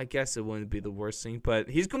bad. I guess it wouldn't be the worst thing, but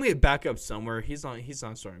he's going to be a backup somewhere. He's not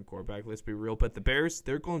starting quarterback, let's be real. But the Bears,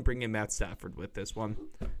 they're going to bring in Matt Stafford with this one.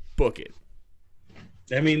 Book it.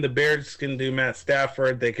 I mean, the Bears can do Matt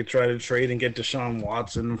Stafford. They could try to trade and get Deshaun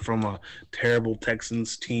Watson from a terrible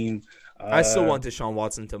Texans team. I still want Deshaun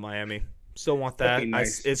Watson to Miami. Still want that.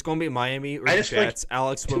 Nice. It's going to be Miami or the Jets.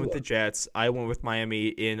 Alex went with the Jets. I went with Miami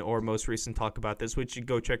in our most recent talk about this, which you can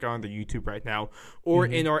go check out on the YouTube right now, or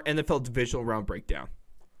in our NFL divisional round breakdown.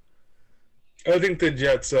 I think the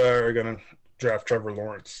Jets are going to draft Trevor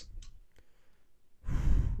Lawrence.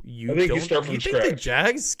 You think the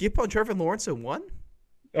Jags skip on Trevor Lawrence and won?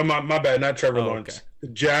 Oh, my bad, not Trevor Lawrence. Okay. The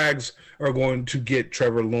Jags are going to get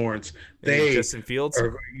Trevor Lawrence. Justin Fields?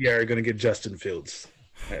 Are going to get Justin Fields.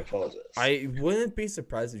 I apologize. I wouldn't be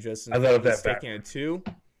surprised if Justin Fields was taking it too.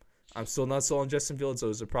 I'm still not sold on Justin Fields, so it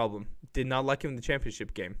was a problem. Did not like him in the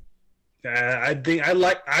championship game. I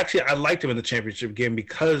liked him in the championship game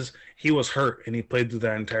because he was hurt and he played through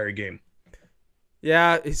that entire game.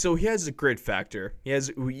 Yeah, so he has a grit factor.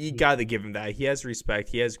 You got to give him that. He has respect.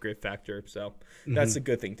 He has a grit factor, so that's a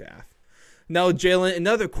good thing to have. Now, Jalen,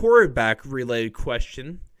 another quarterback-related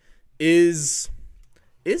question is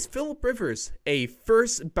Phillip Rivers a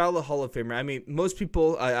first ballot Hall of Famer? I mean, most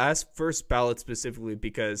people ask first ballot specifically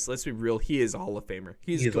because, let's be real, he is a Hall of Famer.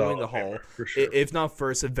 He's going to the Hall, for sure. If not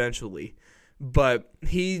first, eventually. But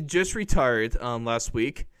he just retired last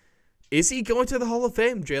week. Is he going to the Hall of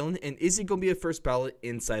Fame, Jalen? And is he going to be a first ballot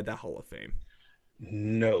inside that Hall of Fame?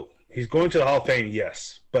 No. He's going to the Hall of Fame,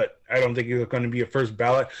 yes. But I don't think he's going to be a first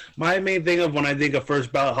ballot. My main thing of when I think of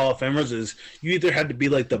first ballot Hall of Famers is you either had to be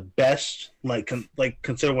like the best,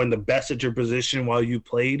 consider one of the best at your position while you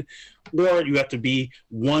played, or you have to be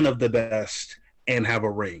one of the best and have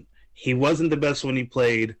a ring. He wasn't the best when he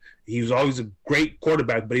played. He was always a great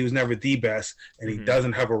quarterback, but he was never the best, and he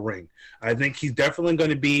doesn't have a ring. I think he's definitely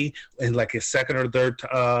going to be in like his second or third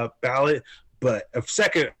ballot, but I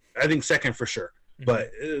think second for sure.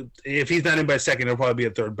 But if he's not in by second, it'll probably be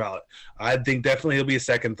a third ballot. I think definitely he'll be a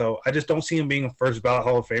second, though. I just don't see him being a first ballot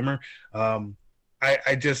Hall of Famer.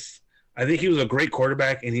 I think he was a great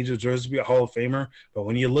quarterback, and he deserves to be a Hall of Famer. But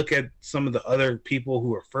when you look at some of the other people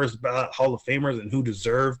who are first ballot Hall of Famers and who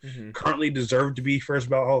currently deserve to be first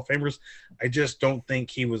ballot Hall of Famers, I just don't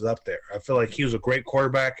think he was up there. I feel like he was a great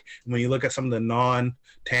quarterback. And when you look at some of the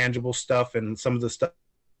non-tangible stuff and some of the stuff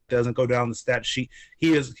that doesn't go down the stat sheet,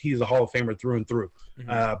 he's a Hall of Famer through and through.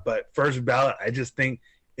 But first ballot, I just think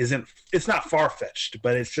it's not far-fetched,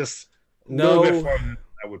 but it's just a little bit farther than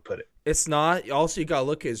I would put it. It's not. Also, you got to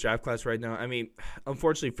look at his draft class right now. I mean,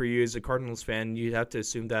 unfortunately for you as a Cardinals fan, you'd have to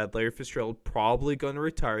assume that Larry Fitzgerald probably going to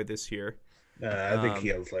retire this year. I think he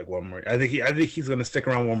has like one more. I think he's going to stick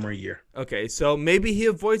around one more year. Okay, so maybe he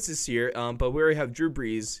avoids this year, but we already have Drew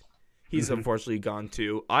Brees. He's unfortunately gone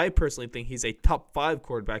too. I personally think he's a top 5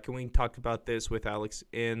 quarterback, and we talked about this with Alex,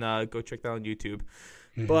 and go check that on YouTube.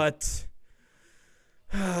 But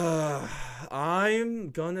I'm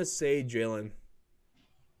going to say, Jalen,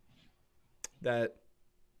 that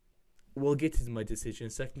we'll get to my decision in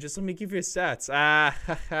a second. Just let me give you stats.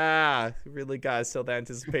 Really got to sell that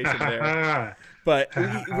anticipation there. But we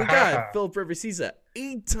got Phillip Rivers. He's an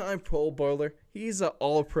 8-time Pro Bowler. He's an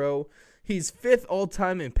All-Pro. He's 5th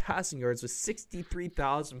all-time in passing yards with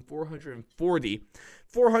 63,440.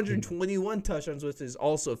 421 touchdowns, which is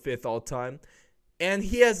also 5th all-time. And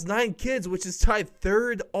he has 9 kids, which is tied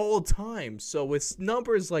 3rd all-time. So with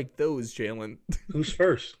numbers like those, Jalen. Who's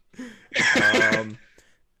first? Antonio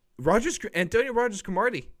Rogers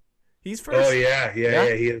Cromartie. He's first. Oh, yeah. He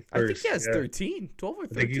is first. I think he has 13, 12 or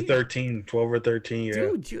 13. I think he's 13, 12 or 13, yeah.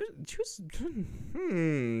 Dude,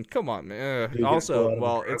 come on, man. Also,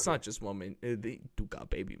 well, it's not just women. They do got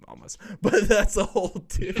baby mamas. But that's a whole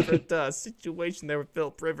different situation there with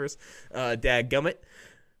Philip Rivers. Dadgummit.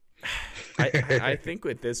 I think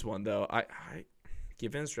with this one, though, I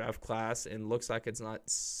given his draft class, and looks like it's not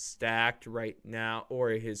stacked right now, or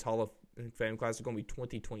his Hall of Fame class is going to be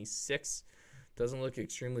 2026. Doesn't look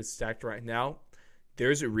extremely stacked right now.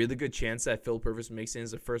 There's a really good chance that Philip Rivers makes it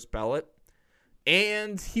as a first ballot.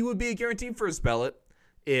 And he would be a guaranteed first ballot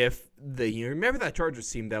if you remember that Chargers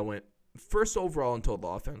team that went first overall in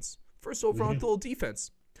total offense, first overall in total defense,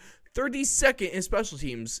 32nd in special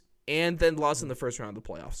teams, and then lost in the first round of the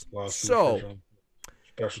playoffs.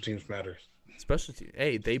 Special teams matters. Special teams.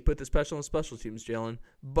 Hey, they put the special in special teams, Jalen.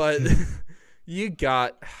 But you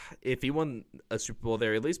got, if he won a Super Bowl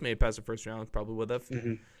there, at least made it past the first round, probably would have.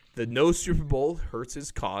 The no Super Bowl hurts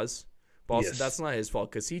his cause. But also, that's not his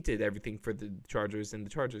fault because he did everything for the Chargers, and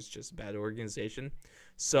the Chargers just a bad organization.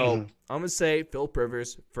 So I'm going to say Philip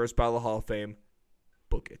Rivers, first ballot Hall of Fame,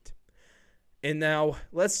 book it. And now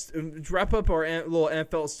let's wrap up our little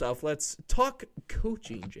NFL stuff. Let's talk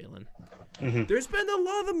coaching, Jalen. There's been a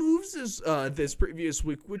lot of moves this previous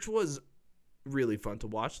week, which was really fun to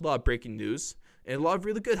watch. A lot of breaking news and a lot of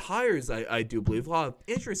really good hires, I do believe. A lot of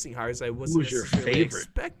interesting hires I wasn't necessarily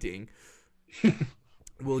expecting.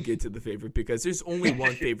 We'll get to the favorite because there's only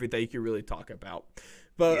one favorite that you can really talk about.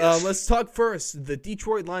 But let's talk first. The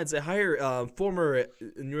Detroit Lions, they hire former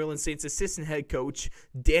New Orleans Saints assistant head coach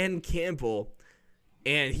Dan Campbell,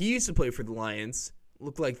 and he used to play for the Lions.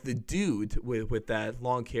 Looked like the dude with that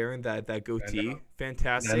long hair and that goatee.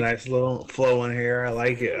 Fantastic. A nice little flowing hair. I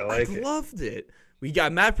like it. I loved it. We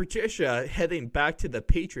got Matt Patricia heading back to the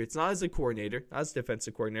Patriots, not as a coordinator, not as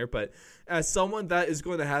defensive coordinator, but as someone that is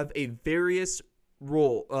going to have a various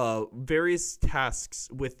tasks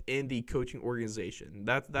within the coaching organization.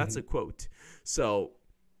 That's a quote. So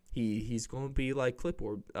he's going to be like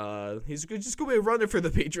clipboard. He's just going to be a runner for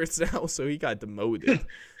the Patriots now. So he got demoted.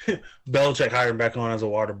 Belichick hired him back on as a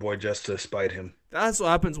water boy just to spite him. That's what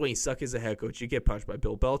happens when you suck as a head coach. You get punched by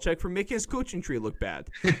Bill Belichick for making his coaching tree look bad.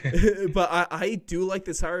 But I do like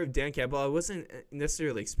this hire of Dan Campbell. I wasn't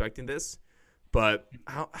necessarily expecting this, but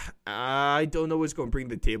I don't know what's going to bring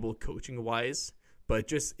to the table coaching wise. But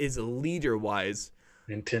just as a leader wise,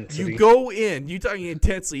 intensity. You go in, you're talking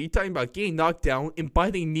intensely, you're talking about getting knocked down and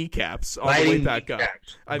biting kneecaps on the way back up.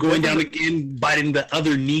 Going down again, biting the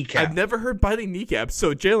other kneecap. I've never heard biting kneecaps.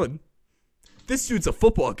 So Jalen, this dude's a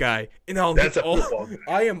football guy, and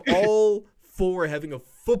I am all for having a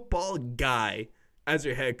football guy as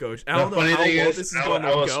your head coach. I don't know how well this is going to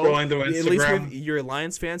go. Scrolling through Instagram. At least you're a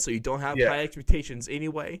Lions fan, so you don't have high expectations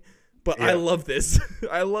anyway. But I love this.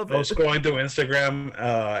 I love it. I was scrolling through Instagram,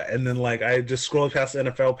 and then I just scrolled past the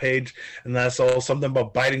NFL page, and I saw something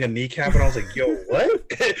about biting a kneecap, and I was like, "Yo,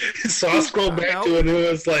 what?" So I scrolled back to it, and it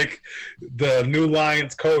was like the new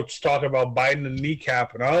Lions coach talking about biting the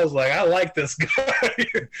kneecap, and I was like, "I like this guy."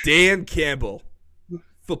 Dan Campbell,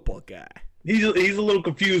 football guy. He's a little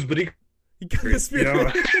confused, but he got the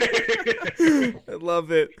spirit. I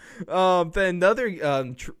love it. Then another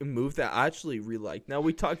move that I actually really like. Now,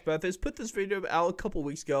 we talked about this, put this video out a couple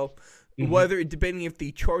weeks ago, whether debating if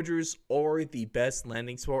the Chargers are the best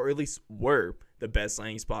landing spot, or at least were the best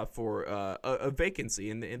landing spot for a vacancy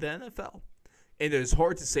in the NFL. And it's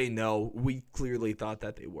hard to say no. We clearly thought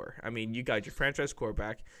that they were. I mean, you got your franchise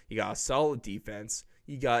quarterback, you got a solid defense,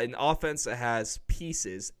 you got an offense that has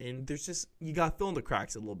pieces, and you got to fill in the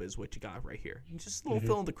cracks a little bit is what you got right here. Just a little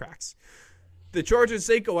fill in the cracks. The Chargers,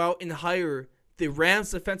 they go out and hire the Rams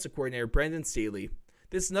defensive coordinator, Brandon Staley.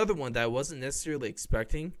 This is another one that I wasn't necessarily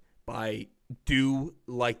expecting, but I do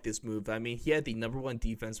like this move. I mean, he had the number one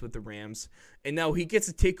defense with the Rams, and now he gets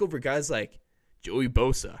to take over guys like Joey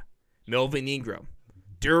Bosa, Melvin Ingram,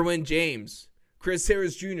 Derwin James, Chris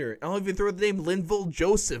Harris Jr. I'll even throw the name Linval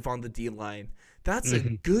Joseph on the D-line. That's a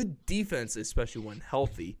good defense, especially when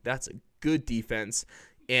healthy. That's a good defense.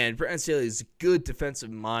 And Brandon Staley is a good defensive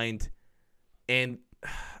mind. And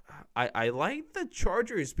I like the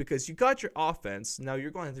Chargers because you got your offense. Now you're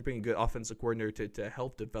going to have to bring a good offensive coordinator to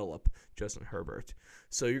help develop Justin Herbert.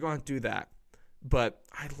 So you're going to do that. But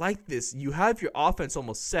I like this. You have your offense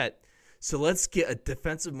almost set. So let's get a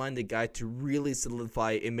defensive-minded guy to really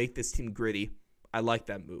solidify and make this team gritty. I like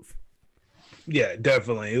that move. Yeah,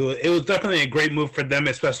 definitely. It was definitely a great move for them,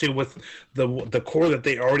 especially with the core that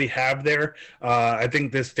they already have there. I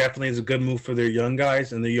think this definitely is a good move for their young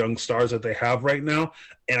guys and the young stars that they have right now.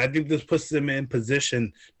 And I think this puts them in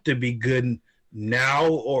position to be good now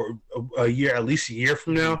or a year, at least a year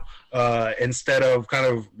from now, instead of kind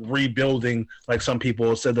of rebuilding like some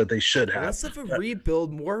people said that they should have. Less of a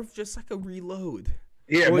rebuild, more of just like a reload.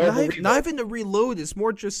 Yeah, or not even a reload. It's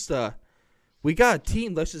more just we got a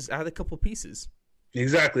team. Let's just add a couple pieces.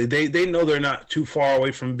 Exactly. They know they're not too far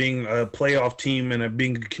away from being a playoff team and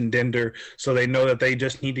being a contender, so they know that they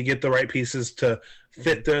just need to get the right pieces to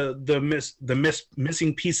fit the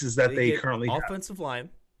missing pieces that they currently have. Offensive line,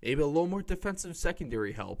 maybe a little more defensive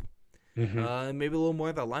secondary help, maybe a little more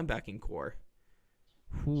of that linebacking core.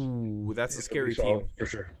 Ooh, that's a scary team for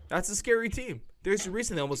sure. That's a scary team. There's a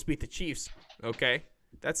reason they almost beat the Chiefs. Okay,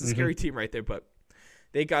 that's a scary team right there, but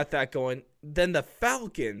they got that going. Then the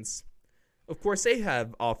Falcons. Of course, they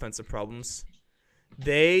have offensive problems.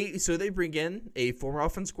 They bring in a former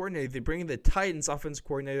offense coordinator. They bring in the Titans offense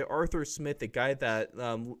coordinator, Arthur Smith, the guy that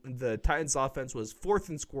the Titans offense was fourth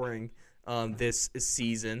in scoring this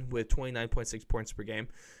season with 29.6 points per game.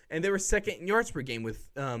 And they were second in yards per game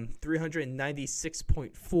with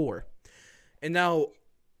 396.4. And now,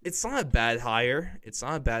 it's not a bad hire. It's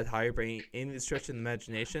not a bad hire by any stretch of the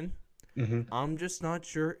imagination. I'm just not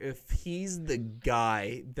sure if he's the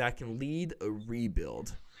guy that can lead a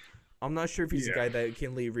rebuild. I'm not sure if he's the guy that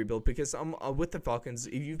can lead a rebuild because I'm with the Falcons.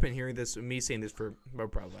 If you've been hearing this, me saying this for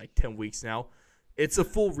probably like 10 weeks now, it's a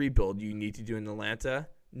full rebuild you need to do in Atlanta.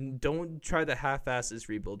 Don't try to half-ass this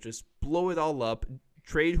rebuild. Just blow it all up.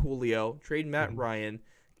 Trade Julio. Trade Matt Ryan.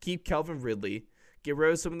 Keep Calvin Ridley. Get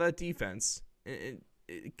rid of some of that defense.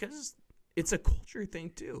 Because it's a culture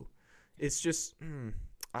thing too. It's just...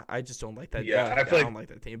 I just don't like that. Yeah, I don't like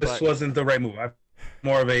that team. This wasn't the right move. I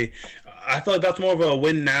feel like that's more of a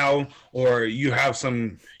win now, or you have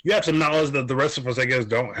some knowledge that the rest of us, I guess,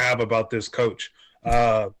 don't have about this coach.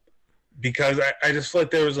 Because I just feel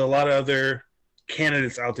like there was a lot of other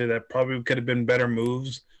candidates out there that probably could have been better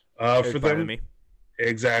moves for them. Me.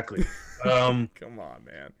 Exactly. Come on,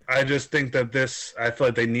 man. I just think that I feel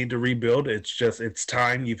like they need to rebuild. It's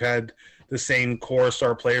time. You've had the same core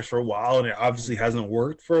star players for a while, and it obviously hasn't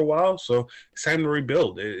worked for a while. So it's time to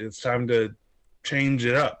rebuild. It's time to change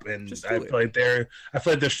it up, and I feel like they're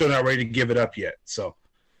still not ready to give it up yet. So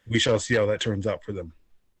we shall see how that turns out for them.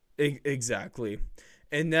 Exactly.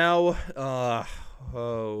 And now, the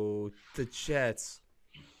Jets.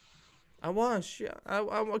 I kind of want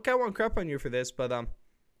to crap on you for this, but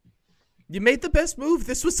you made the best move.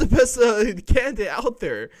 This was the best candidate out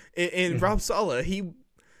there in Rob Saleh. He.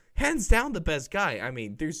 Hands down the best guy. I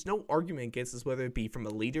mean, there's no argument against this, whether it be from a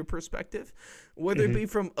leader perspective, whether it be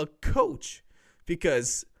from a coach.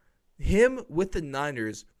 Because him with the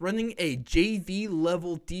Niners running a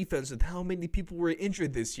JV-level defense with how many people were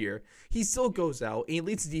injured this year, he still goes out and he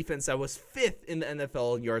leads a defense that was 5th in the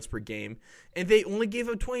NFL in yards per game, and they only gave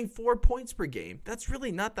up 24 points per game. That's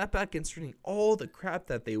really not that bad considering all the crap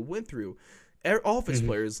that they went through. All of his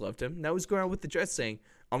players left him. Now he's going out with the Jets saying,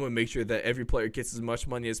 I'm going to make sure that every player gets as much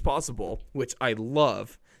money as possible, which I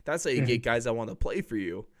love. That's how you get guys that want to play for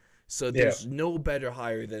you. So there's no better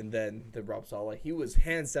hire than Rob Saleh. He was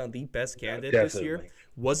hands down the best candidate this year.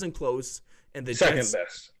 Wasn't close. And the second Jets,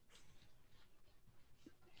 best.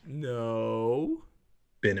 No.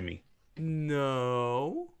 Benemy.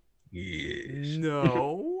 No. Yes.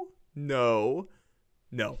 No.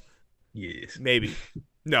 Yes. Maybe.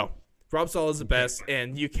 No. Rob Saleh is the best,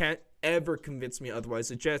 and you can't ever convince me otherwise.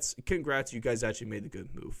 The Jets, congrats, you guys actually made a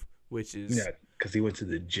good move, which is... Yeah, because he went to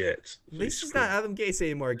the Jets. At least he's not Adam Gase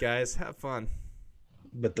anymore, guys. Have fun.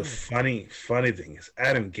 But the funny thing is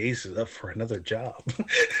Adam Gase is up for another job.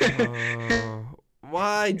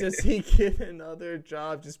 Why does he get another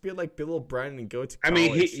job? Just be like Bill O'Brien and go to college. I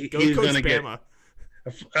mean, he's going to get...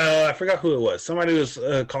 I forgot who it was. Somebody was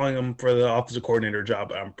calling him for the offensive coordinator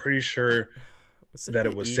job. I'm pretty sure that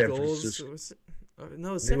it was Eagles? San Francisco. No,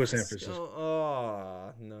 it was San Francisco.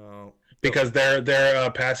 Oh, no. Because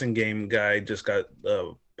their passing game guy just got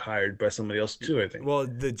hired by somebody else too, I think. Well,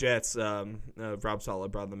 the Jets, Rob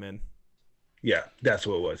Saleh brought them in. Yeah, that's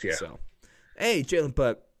what it was, yeah. So, hey, Jalen,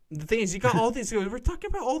 but the thing is, you got all these, we're talking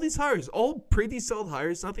about all these hires, all pretty solid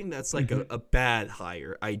hires, nothing that's like a bad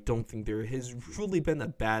hire. I don't think there has truly been a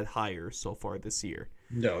bad hire so far this year.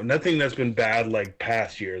 No, nothing that's been bad like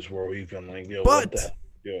past years where we've been like, what the hell are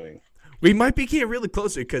you doing? We might be getting really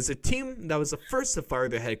closer because the team that was the first to fire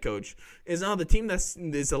their head coach is now the team that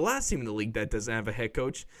is the last team in the league that doesn't have a head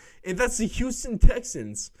coach, and that's the Houston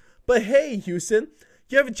Texans. But hey, Houston,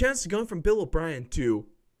 you have a chance to go from Bill O'Brien to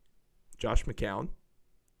Josh McCown.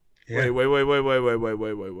 Yeah.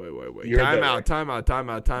 Wait. Time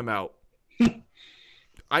out.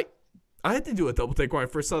 I had to do a double take when I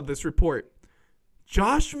first saw this report.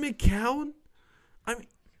 Josh McCown? I mean,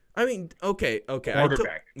 I mean, okay.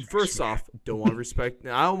 Quarterback. First off, I don't want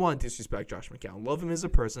to disrespect Josh McCown. Love him as a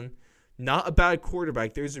person. Not a bad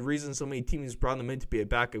quarterback. There's a reason so many teams brought him in to be a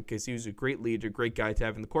backup because he was a great leader, great guy to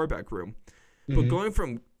have in the quarterback room. But going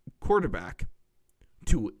from quarterback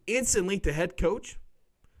to instantly to head coach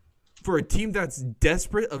for a team that's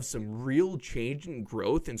desperate of some real change and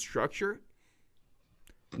growth and structure.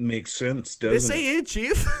 Makes sense, doesn't this ain't it,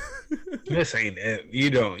 Chief. This ain't it. You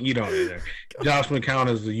don't either. Josh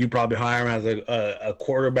McCown you probably hire him as a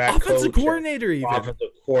quarterback offensive coach, coordinator, even offensive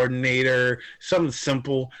coordinator, something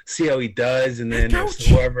simple. See how he does, and then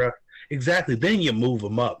whoever exactly. Then you move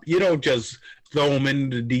him up. You don't just throw him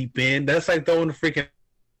into the deep end. That's like throwing the freaking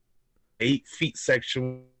 8 feet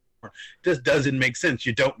section. Just doesn't make sense.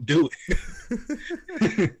 You don't do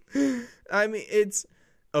it. I mean, it's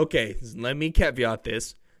okay. Let me caveat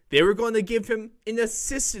this. They were going to give him an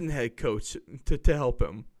assistant head coach to help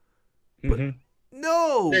him. But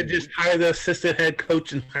no. They just hire the assistant head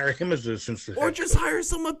coach and hire him as the assistant or just hire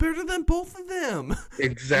someone better than both of them.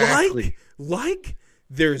 Exactly. Like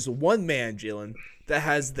there's one man, Jalen, that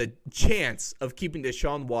has the chance of keeping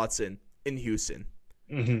Deshaun Watson in Houston.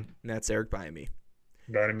 And that's Eric Bieniemy.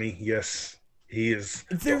 Bieniemy, yes. He is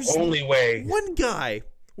the only way. One guy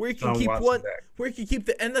where you can keep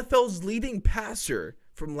the NFL's leading passer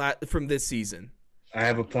from this season. I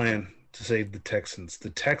have a plan to save the Texans.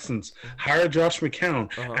 The Texans hire Josh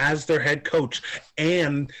McCown as their head coach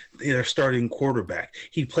and their starting quarterback.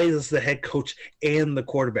 He plays as the head coach and the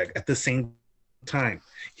quarterback at the same time.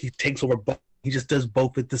 He takes over both. He just does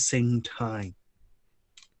both at the same time.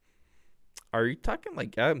 Are you talking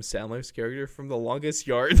like Adam Sandler's character from The Longest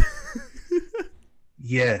Yard?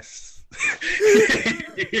 Yes.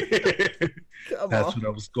 That's what I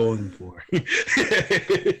was going for.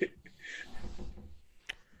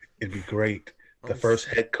 It'd be great. The first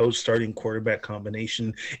head coach starting quarterback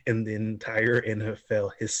combination in the entire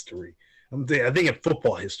NFL history. I think in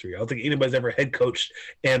football history. I don't think anybody's ever head coached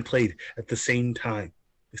and played at the same time,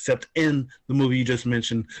 except in the movie you just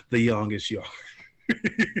mentioned, The Longest Yard.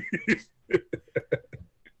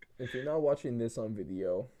 If you're not watching this on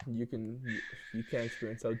video, you can't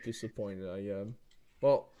experience how disappointed I am.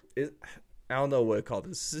 Well, I don't know what to call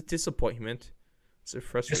this. Is it disappointment? Is it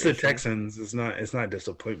frustration? It's the Texans. It's not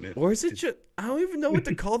disappointment. Or is it just? I don't even know what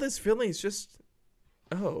to call this feeling. It's just,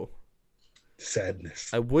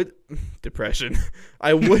 sadness. Depression.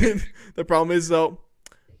 I wouldn't. The problem is though,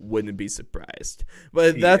 wouldn't be surprised.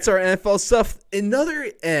 But that's our NFL stuff.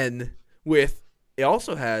 Another N with it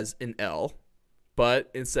also has an L.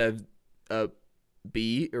 But instead of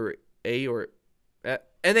B or A or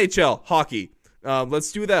NHL, hockey.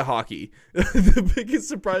 Let's do that hockey. The biggest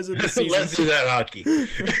surprise of the season. Let's do that hockey.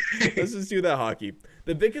 Let's just do that hockey.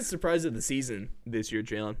 The biggest surprise of the season this year,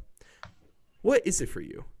 Jalen. What is it for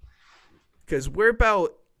you? Because we're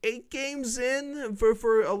about 8 games in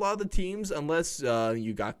for a lot of the teams, unless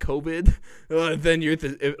you got COVID.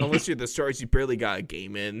 Then unless you're the Stars, you barely got a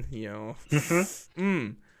game in. You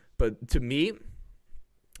know. But to me,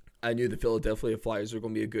 I knew the Philadelphia Flyers were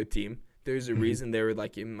going to be a good team. There's a reason they were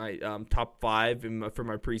like in my top 5 for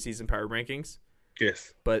my preseason power rankings.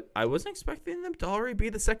 Yes. But I wasn't expecting them to already be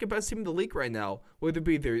the second best team in the league right now. Whether it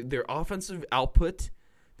be their offensive output,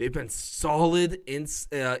 they've been solid in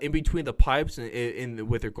between the pipes and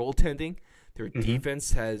with their goaltending. Their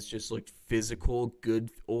defense has just looked physical,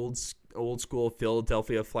 good old school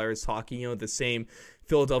Philadelphia Flyers hockey. You know, the same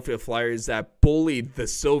Philadelphia Flyers that bullied the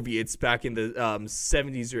Soviets back in the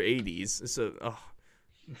 70s or 80s. So,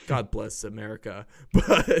 God bless America.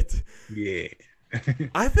 But yeah,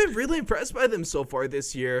 I've been really impressed by them so far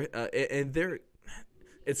this year. And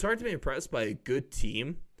it's hard to be impressed by a good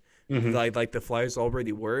team like the Flyers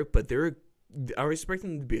already were. But I was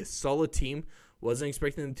expecting them to be a solid team. Wasn't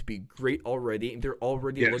expecting them to be great already. They're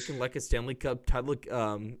already looking like a Stanley Cup title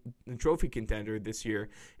trophy contender this year,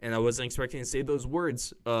 and I wasn't expecting to say those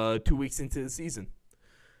words 2 weeks into the season.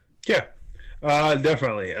 Yeah,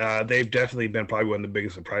 definitely. They've definitely been probably one of the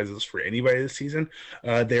biggest surprises for anybody this season.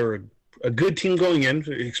 They were a good team going in,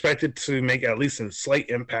 expected to make at least a slight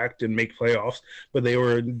impact and make playoffs, but they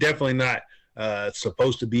were definitely not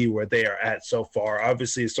supposed to be where they are at so far.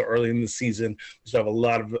 Obviously, it's still early in the season. We still have a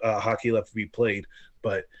lot of hockey left to be played,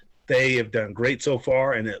 but they have done great so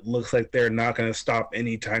far, and it looks like they're not going to stop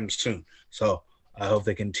anytime soon. So I hope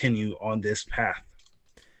they continue on this path.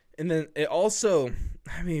 And then it also,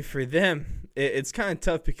 I mean, for them, it's kind of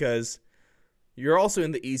tough because you're also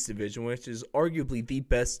in the East Division, which is arguably the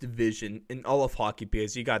best division in all of hockey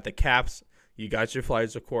because you got the Caps, you got your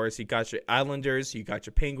Flyers, of course, you got your Islanders, you got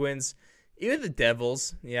your Penguins, Even the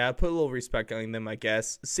Devils, yeah, put a little respect on them, I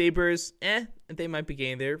guess. Sabres, they might be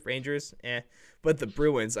getting there. Rangers, But the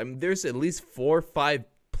Bruins, I mean, there's at least 4 or 5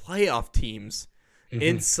 playoff teams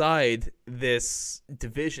inside this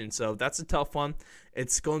division, so that's a tough one.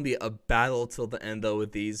 It's going to be a battle till the end, though,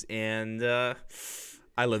 with these, and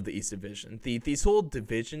I love the East Division. These whole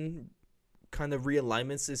division kind of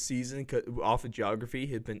realignments this season off of geography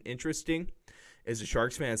have been interesting. As a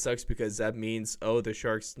Sharks fan, it sucks because that means, the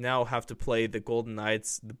Sharks now have to play the Golden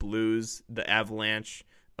Knights, the Blues, the Avalanche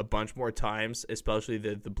a bunch more times, especially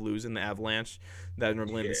the Blues and the Avalanche that are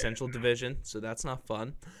normally in the Central Division, so that's not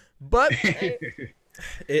fun. But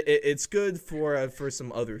it's good for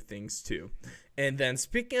some other things, too. And then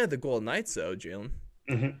speaking of the Golden Knights, though, Jalen,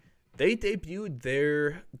 they debuted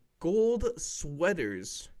their gold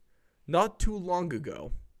sweaters not too long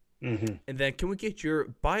ago. And then can we get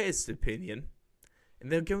your biased opinion?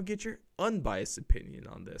 And then can we get your unbiased opinion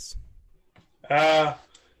on this?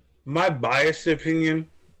 My biased opinion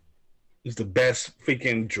is the best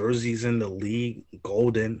freaking jerseys in the league.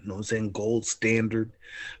 Golden, you know what I'm saying? Gold standard.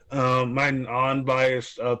 My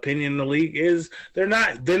unbiased opinion in the league is they're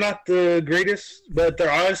not the greatest, but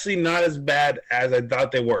they're honestly not as bad as I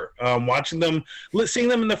thought they were. Watching them, seeing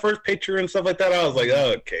them in the first picture and stuff like that, I was like,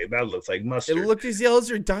 oh, okay, that looks like mustard. It looked as yellow as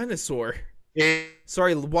your dinosaur. Yeah.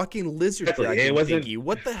 Sorry, walking lizard Exactly. dragon It wasn't... thingy.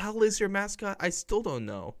 What the hell is your mascot? I still don't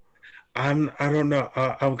know. I don't know.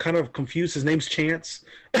 I'm kind of confused. His name's Chance.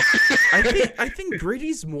 I think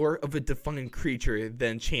Brady's more of a defined creature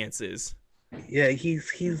than Chance is. Yeah,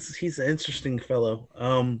 he's an interesting fellow.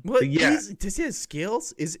 What? Yeah. Does he have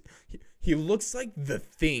scales? He looks like the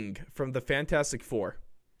Thing from the Fantastic Four?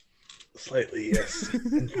 Slightly, yes.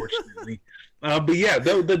 Unfortunately, but yeah,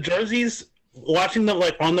 the jerseys. Watching them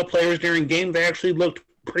like on the players during game, they actually looked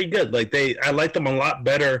pretty good. Like I liked them a lot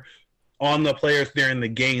better on the players during the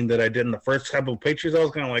game than I did in the first couple of pictures. I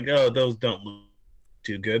was kind of like, oh, those don't look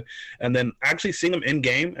too good. And then actually seeing them in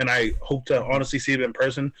game, and I hope to honestly see them in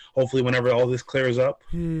person, hopefully whenever all this clears up,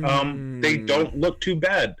 they don't look too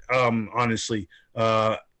bad, honestly.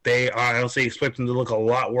 I honestly expect them to look a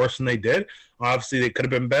lot worse than they did. Obviously, they could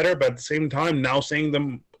have been better, but at the same time, now seeing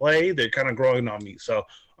them play, they're kind of growing on me. So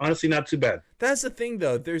honestly, not too bad. That's the thing,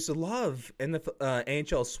 though. There's a lot of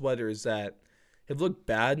NHL sweaters that have looked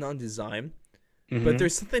bad on design, but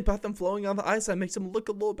there's something about them flowing on the ice that makes them look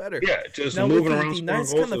a little better. Yeah, just now, moving with around. The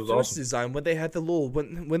Knights kind of first design when they had the little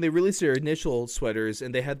when they released their initial sweaters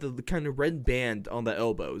and they had the kind of red band on the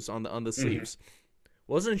elbows on the sleeves.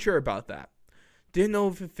 Wasn't sure about that. Didn't know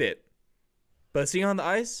if it fit. But seeing on the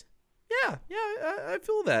ice, I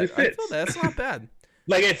feel that. It's not bad.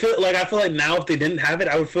 I feel like now if they didn't have it,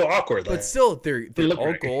 I would feel awkward. But still, they're all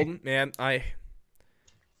great. Golden, man.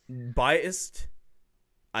 Biased,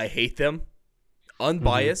 I hate them.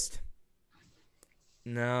 Unbiased,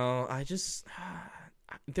 no. I just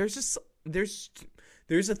there's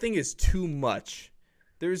a thing is too much.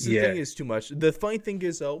 Thing is too much. The funny thing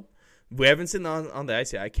is though, we haven't seen on the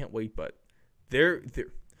ice yet. I can't wait, but they're.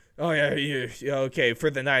 Oh, yeah, okay,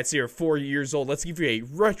 for the Knights, you're 4 years old. Let's give you a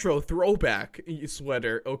retro throwback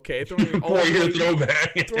sweater, okay? Throwing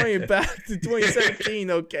it back to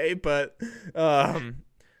 2017, okay? But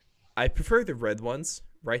I prefer the red ones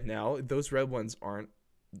right now. Those red ones aren't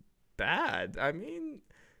bad. I mean,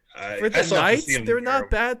 for the Knights, they're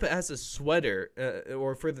not bad, but as a sweater,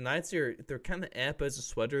 or for the Knights, they're kind of amp as a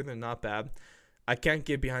sweater. They're not bad. I can't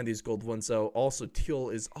get behind these gold ones, though. Also, teal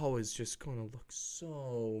is always just going to look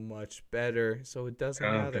so much better, so it doesn't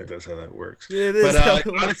matter. I don't think that's how that works. It is. But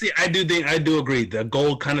honestly, I do agree. The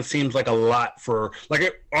gold kind of seems like a lot for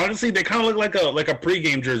honestly, they kind of look like a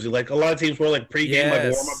pregame jersey. Like a lot of teams wear like pregame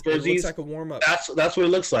like warm up jerseys. It looks like a warm up. That's what it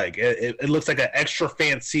looks like. It looks like an extra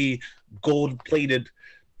fancy gold plated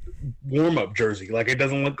warm-up jersey. Like it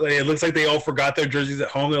doesn't look like, it looks like they all forgot their jerseys at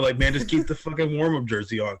home. They're like, man, just keep the fucking warm-up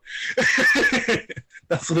jersey on.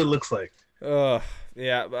 That's what it looks like.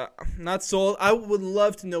 Yeah, but not sold. I would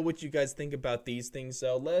love to know what you guys think about these things,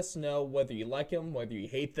 so let us know whether you like them, whether you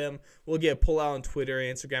hate them. We'll get a pull out on Twitter,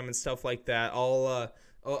 Instagram, and stuff like that.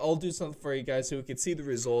 I'll do something for you guys so we can see the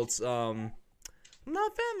results. I'm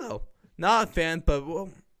not a fan though. Not a fan, but well,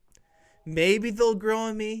 maybe they'll grow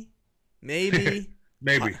on me. Maybe.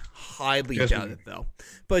 Maybe. Highly doubt it, though.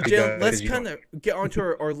 But, Jim, let's kind of get on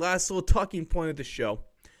to our last little talking point of the show.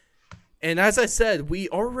 And as I said, we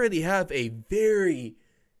already have a very,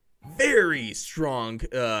 very strong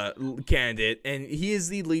candidate, and he is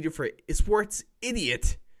the leader for Sports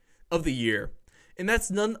Idiot of the Year. And that's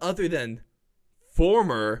none other than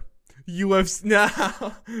former UFC,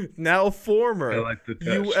 now former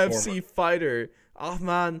UFC fighter,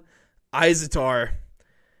 Ahmed Izaatar.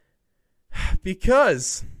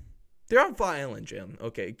 because they're on Fire Island, Jim.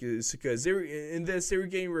 Okay, because they were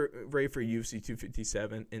getting ready for UFC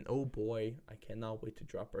 257, and oh boy, I cannot wait to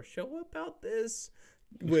drop our show about this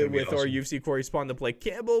with awesome. Our UFC correspondent Blake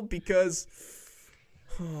Campbell, because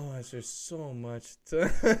there's just so much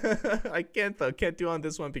I can't do on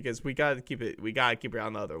this one, because we gotta keep it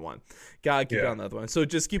on the other one. It on the other one. So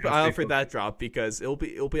just keep an eye out for that drop, because it'll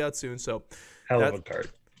be out soon. So hell of a card.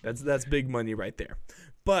 That's big money right there.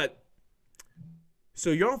 But so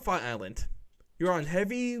you're on Fire Island. You're on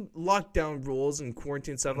heavy lockdown rules and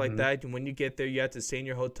quarantine stuff like that. And when you get there, you have to stay in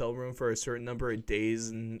your hotel room for a certain number of days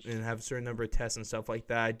and have a certain number of tests and stuff like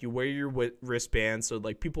that. You wear your wristband so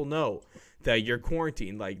like people know that you're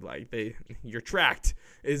quarantined, you're tracked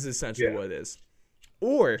is essentially what it is.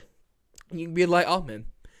 Or you can be like Altman,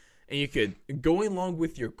 and you could go along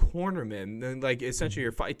with your cornerman, like essentially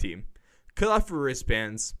your fight team, cut off your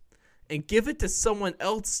wristbands and give it to someone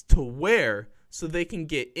else to wear so they can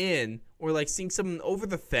get in, or like seeing someone over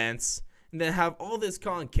the fence and then have all this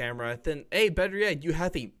on camera. Then, hey, better yet,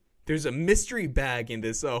 there's a mystery bag in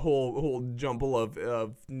this whole jumble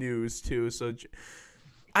of news too. So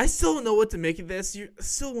I still don't know what to make of this. You're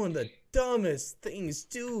still one of the dumbest things,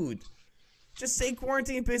 dude. Just say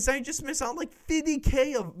quarantine, because I just miss out like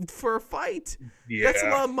 $50K for a fight. Yeah. That's a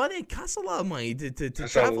lot of money. It costs a lot of money to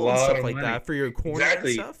travel and stuff like that for your corner and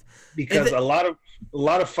stuff. Because a lot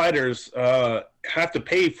of fighters have to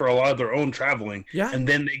pay for a lot of their own traveling, and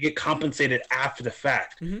then they get compensated after the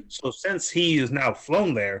fact. Mm-hmm. So since he is now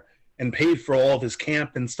flown there and paid for all of his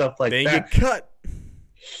camp and stuff like that, get cut.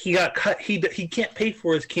 He got cut. He can't pay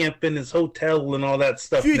for his camp and his hotel and all that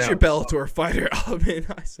stuff. Future Bellator fighter Alvin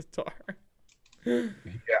Isatar. Yeah,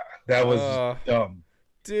 that was dumb.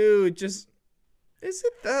 Dude, is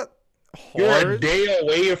it that hard? You're a day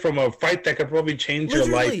away from a fight that could probably change your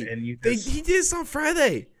life, and he did this on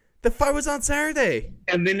Friday. The fight was on Saturday.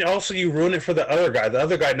 And then also you ruin it for the other guy. The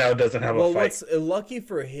other guy now doesn't have a fight. What's lucky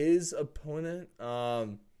for his opponent,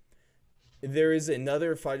 there is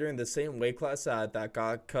another fighter in the same weight class that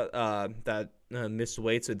got cut, that missed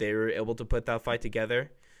weight, so they were able to put that fight together.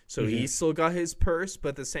 So he still got his purse, but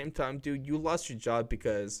at the same time, dude, you lost your job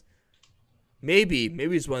because maybe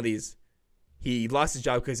it's one of these. He lost his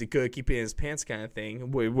job because he couldn't keep it in his pants kind of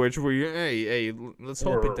thing. Which let's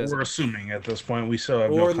hope it doesn't. We're assuming at this point we still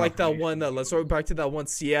have or like that one. Let's go back to that one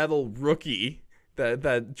Seattle rookie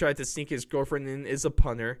that tried to sneak his girlfriend in as a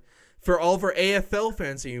punter. For all of our AFL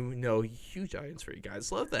fans, huge audience for you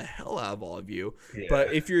guys. Love the hell out of all of you. Yeah.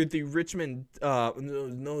 But if you're the Richmond,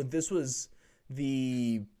 this was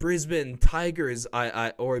the Brisbane Tigers,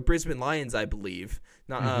 or Brisbane Lions, I believe.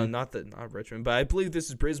 Not Richmond, but I believe this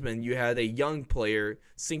is Brisbane. You had a young player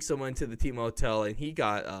sink someone into the team hotel, and he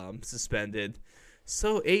got suspended.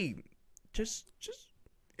 So, just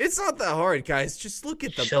it's not that hard, guys. Just look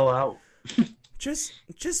at the chill out.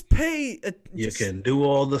 Just pay. You can do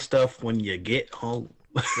all the stuff when you get home.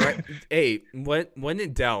 Right? Hey, when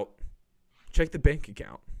in doubt, check the bank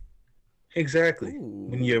account. Exactly. Ooh.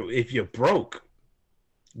 If you're broke,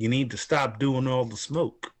 you need to stop doing all the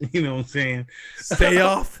smoke. You know what I'm saying? Stay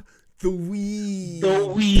off the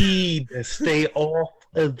weed. Stay off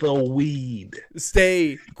of the weed.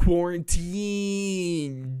 Stay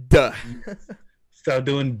quarantined. Stop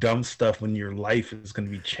doing dumb stuff when your life is going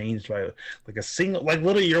to be changed by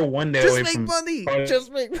literally you're one day away from money.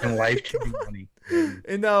 Just make money. And life can be money.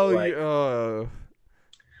 And now,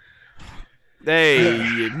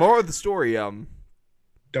 hey, more of the story.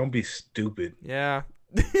 Don't be stupid. Yeah.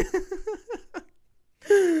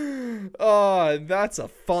 Oh, that's a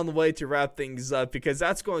fun way to wrap things up, because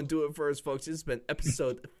that's going to do it for us, folks. This has been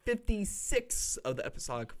episode 56 of the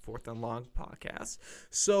Episodic Fourth and Long podcast.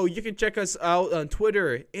 So you can check us out on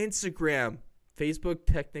Twitter, Instagram, Facebook.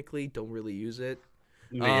 Technically, don't really use it.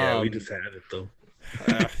 Yeah, we just had it though.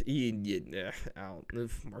 Maybe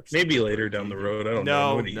later down the road. I don't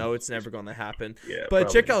know. No, it's never going to happen. Yeah, but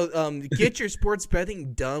check out, get your sports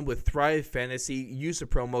betting done with Thrive Fantasy. Use the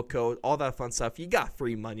promo code, all that fun stuff. You got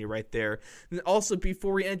free money right there. And also,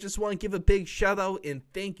 before we end, just want to give a big shout out and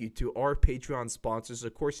thank you to our Patreon sponsors.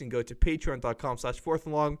 Of course, you can go to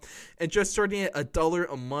patreon.com/fourthandlong, and just starting at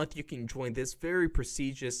 $1 a month, you can join this very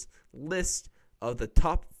prestigious list of the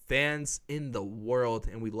top fans in the world,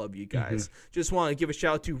 and we love you guys. Just want to give a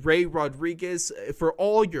shout out to Ray Rodriguez for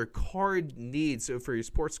all your card needs. So for your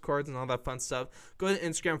sports cards and all that fun stuff, go to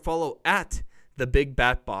Instagram, follow at the Big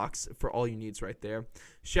Bat Box for all your needs right there.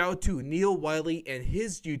 Shout out to Neil Wiley and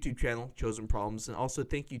his YouTube channel, Chosen Problems, and also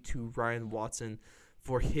thank you to Ryan Watson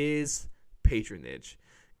for his patronage.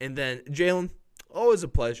 And then Jalen, always a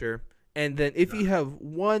pleasure. And then if you have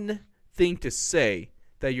one thing to say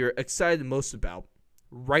that you're excited most about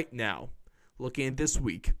right now, looking at this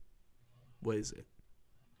week, what is it?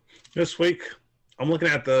 This week, I'm looking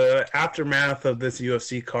at the aftermath of this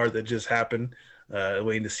UFC card that just happened,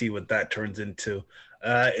 waiting to see what that turns into,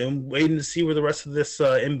 and waiting to see where the rest of this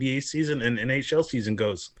NBA season and NHL season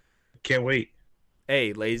goes. Can't wait.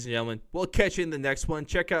 Hey, ladies and gentlemen, we'll catch you in the next one.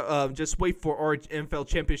 Check out, just wait for our NFL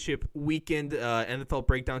Championship weekend NFL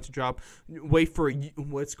breakdown to drop. Wait for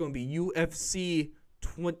what's going to be UFC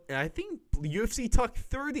 20. I think UFC Talk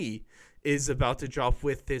 30 is about to drop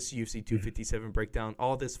with this UFC 257 breakdown.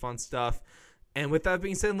 All this fun stuff. And with that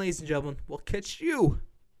being said, ladies and gentlemen, we'll catch you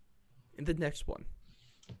in the next one.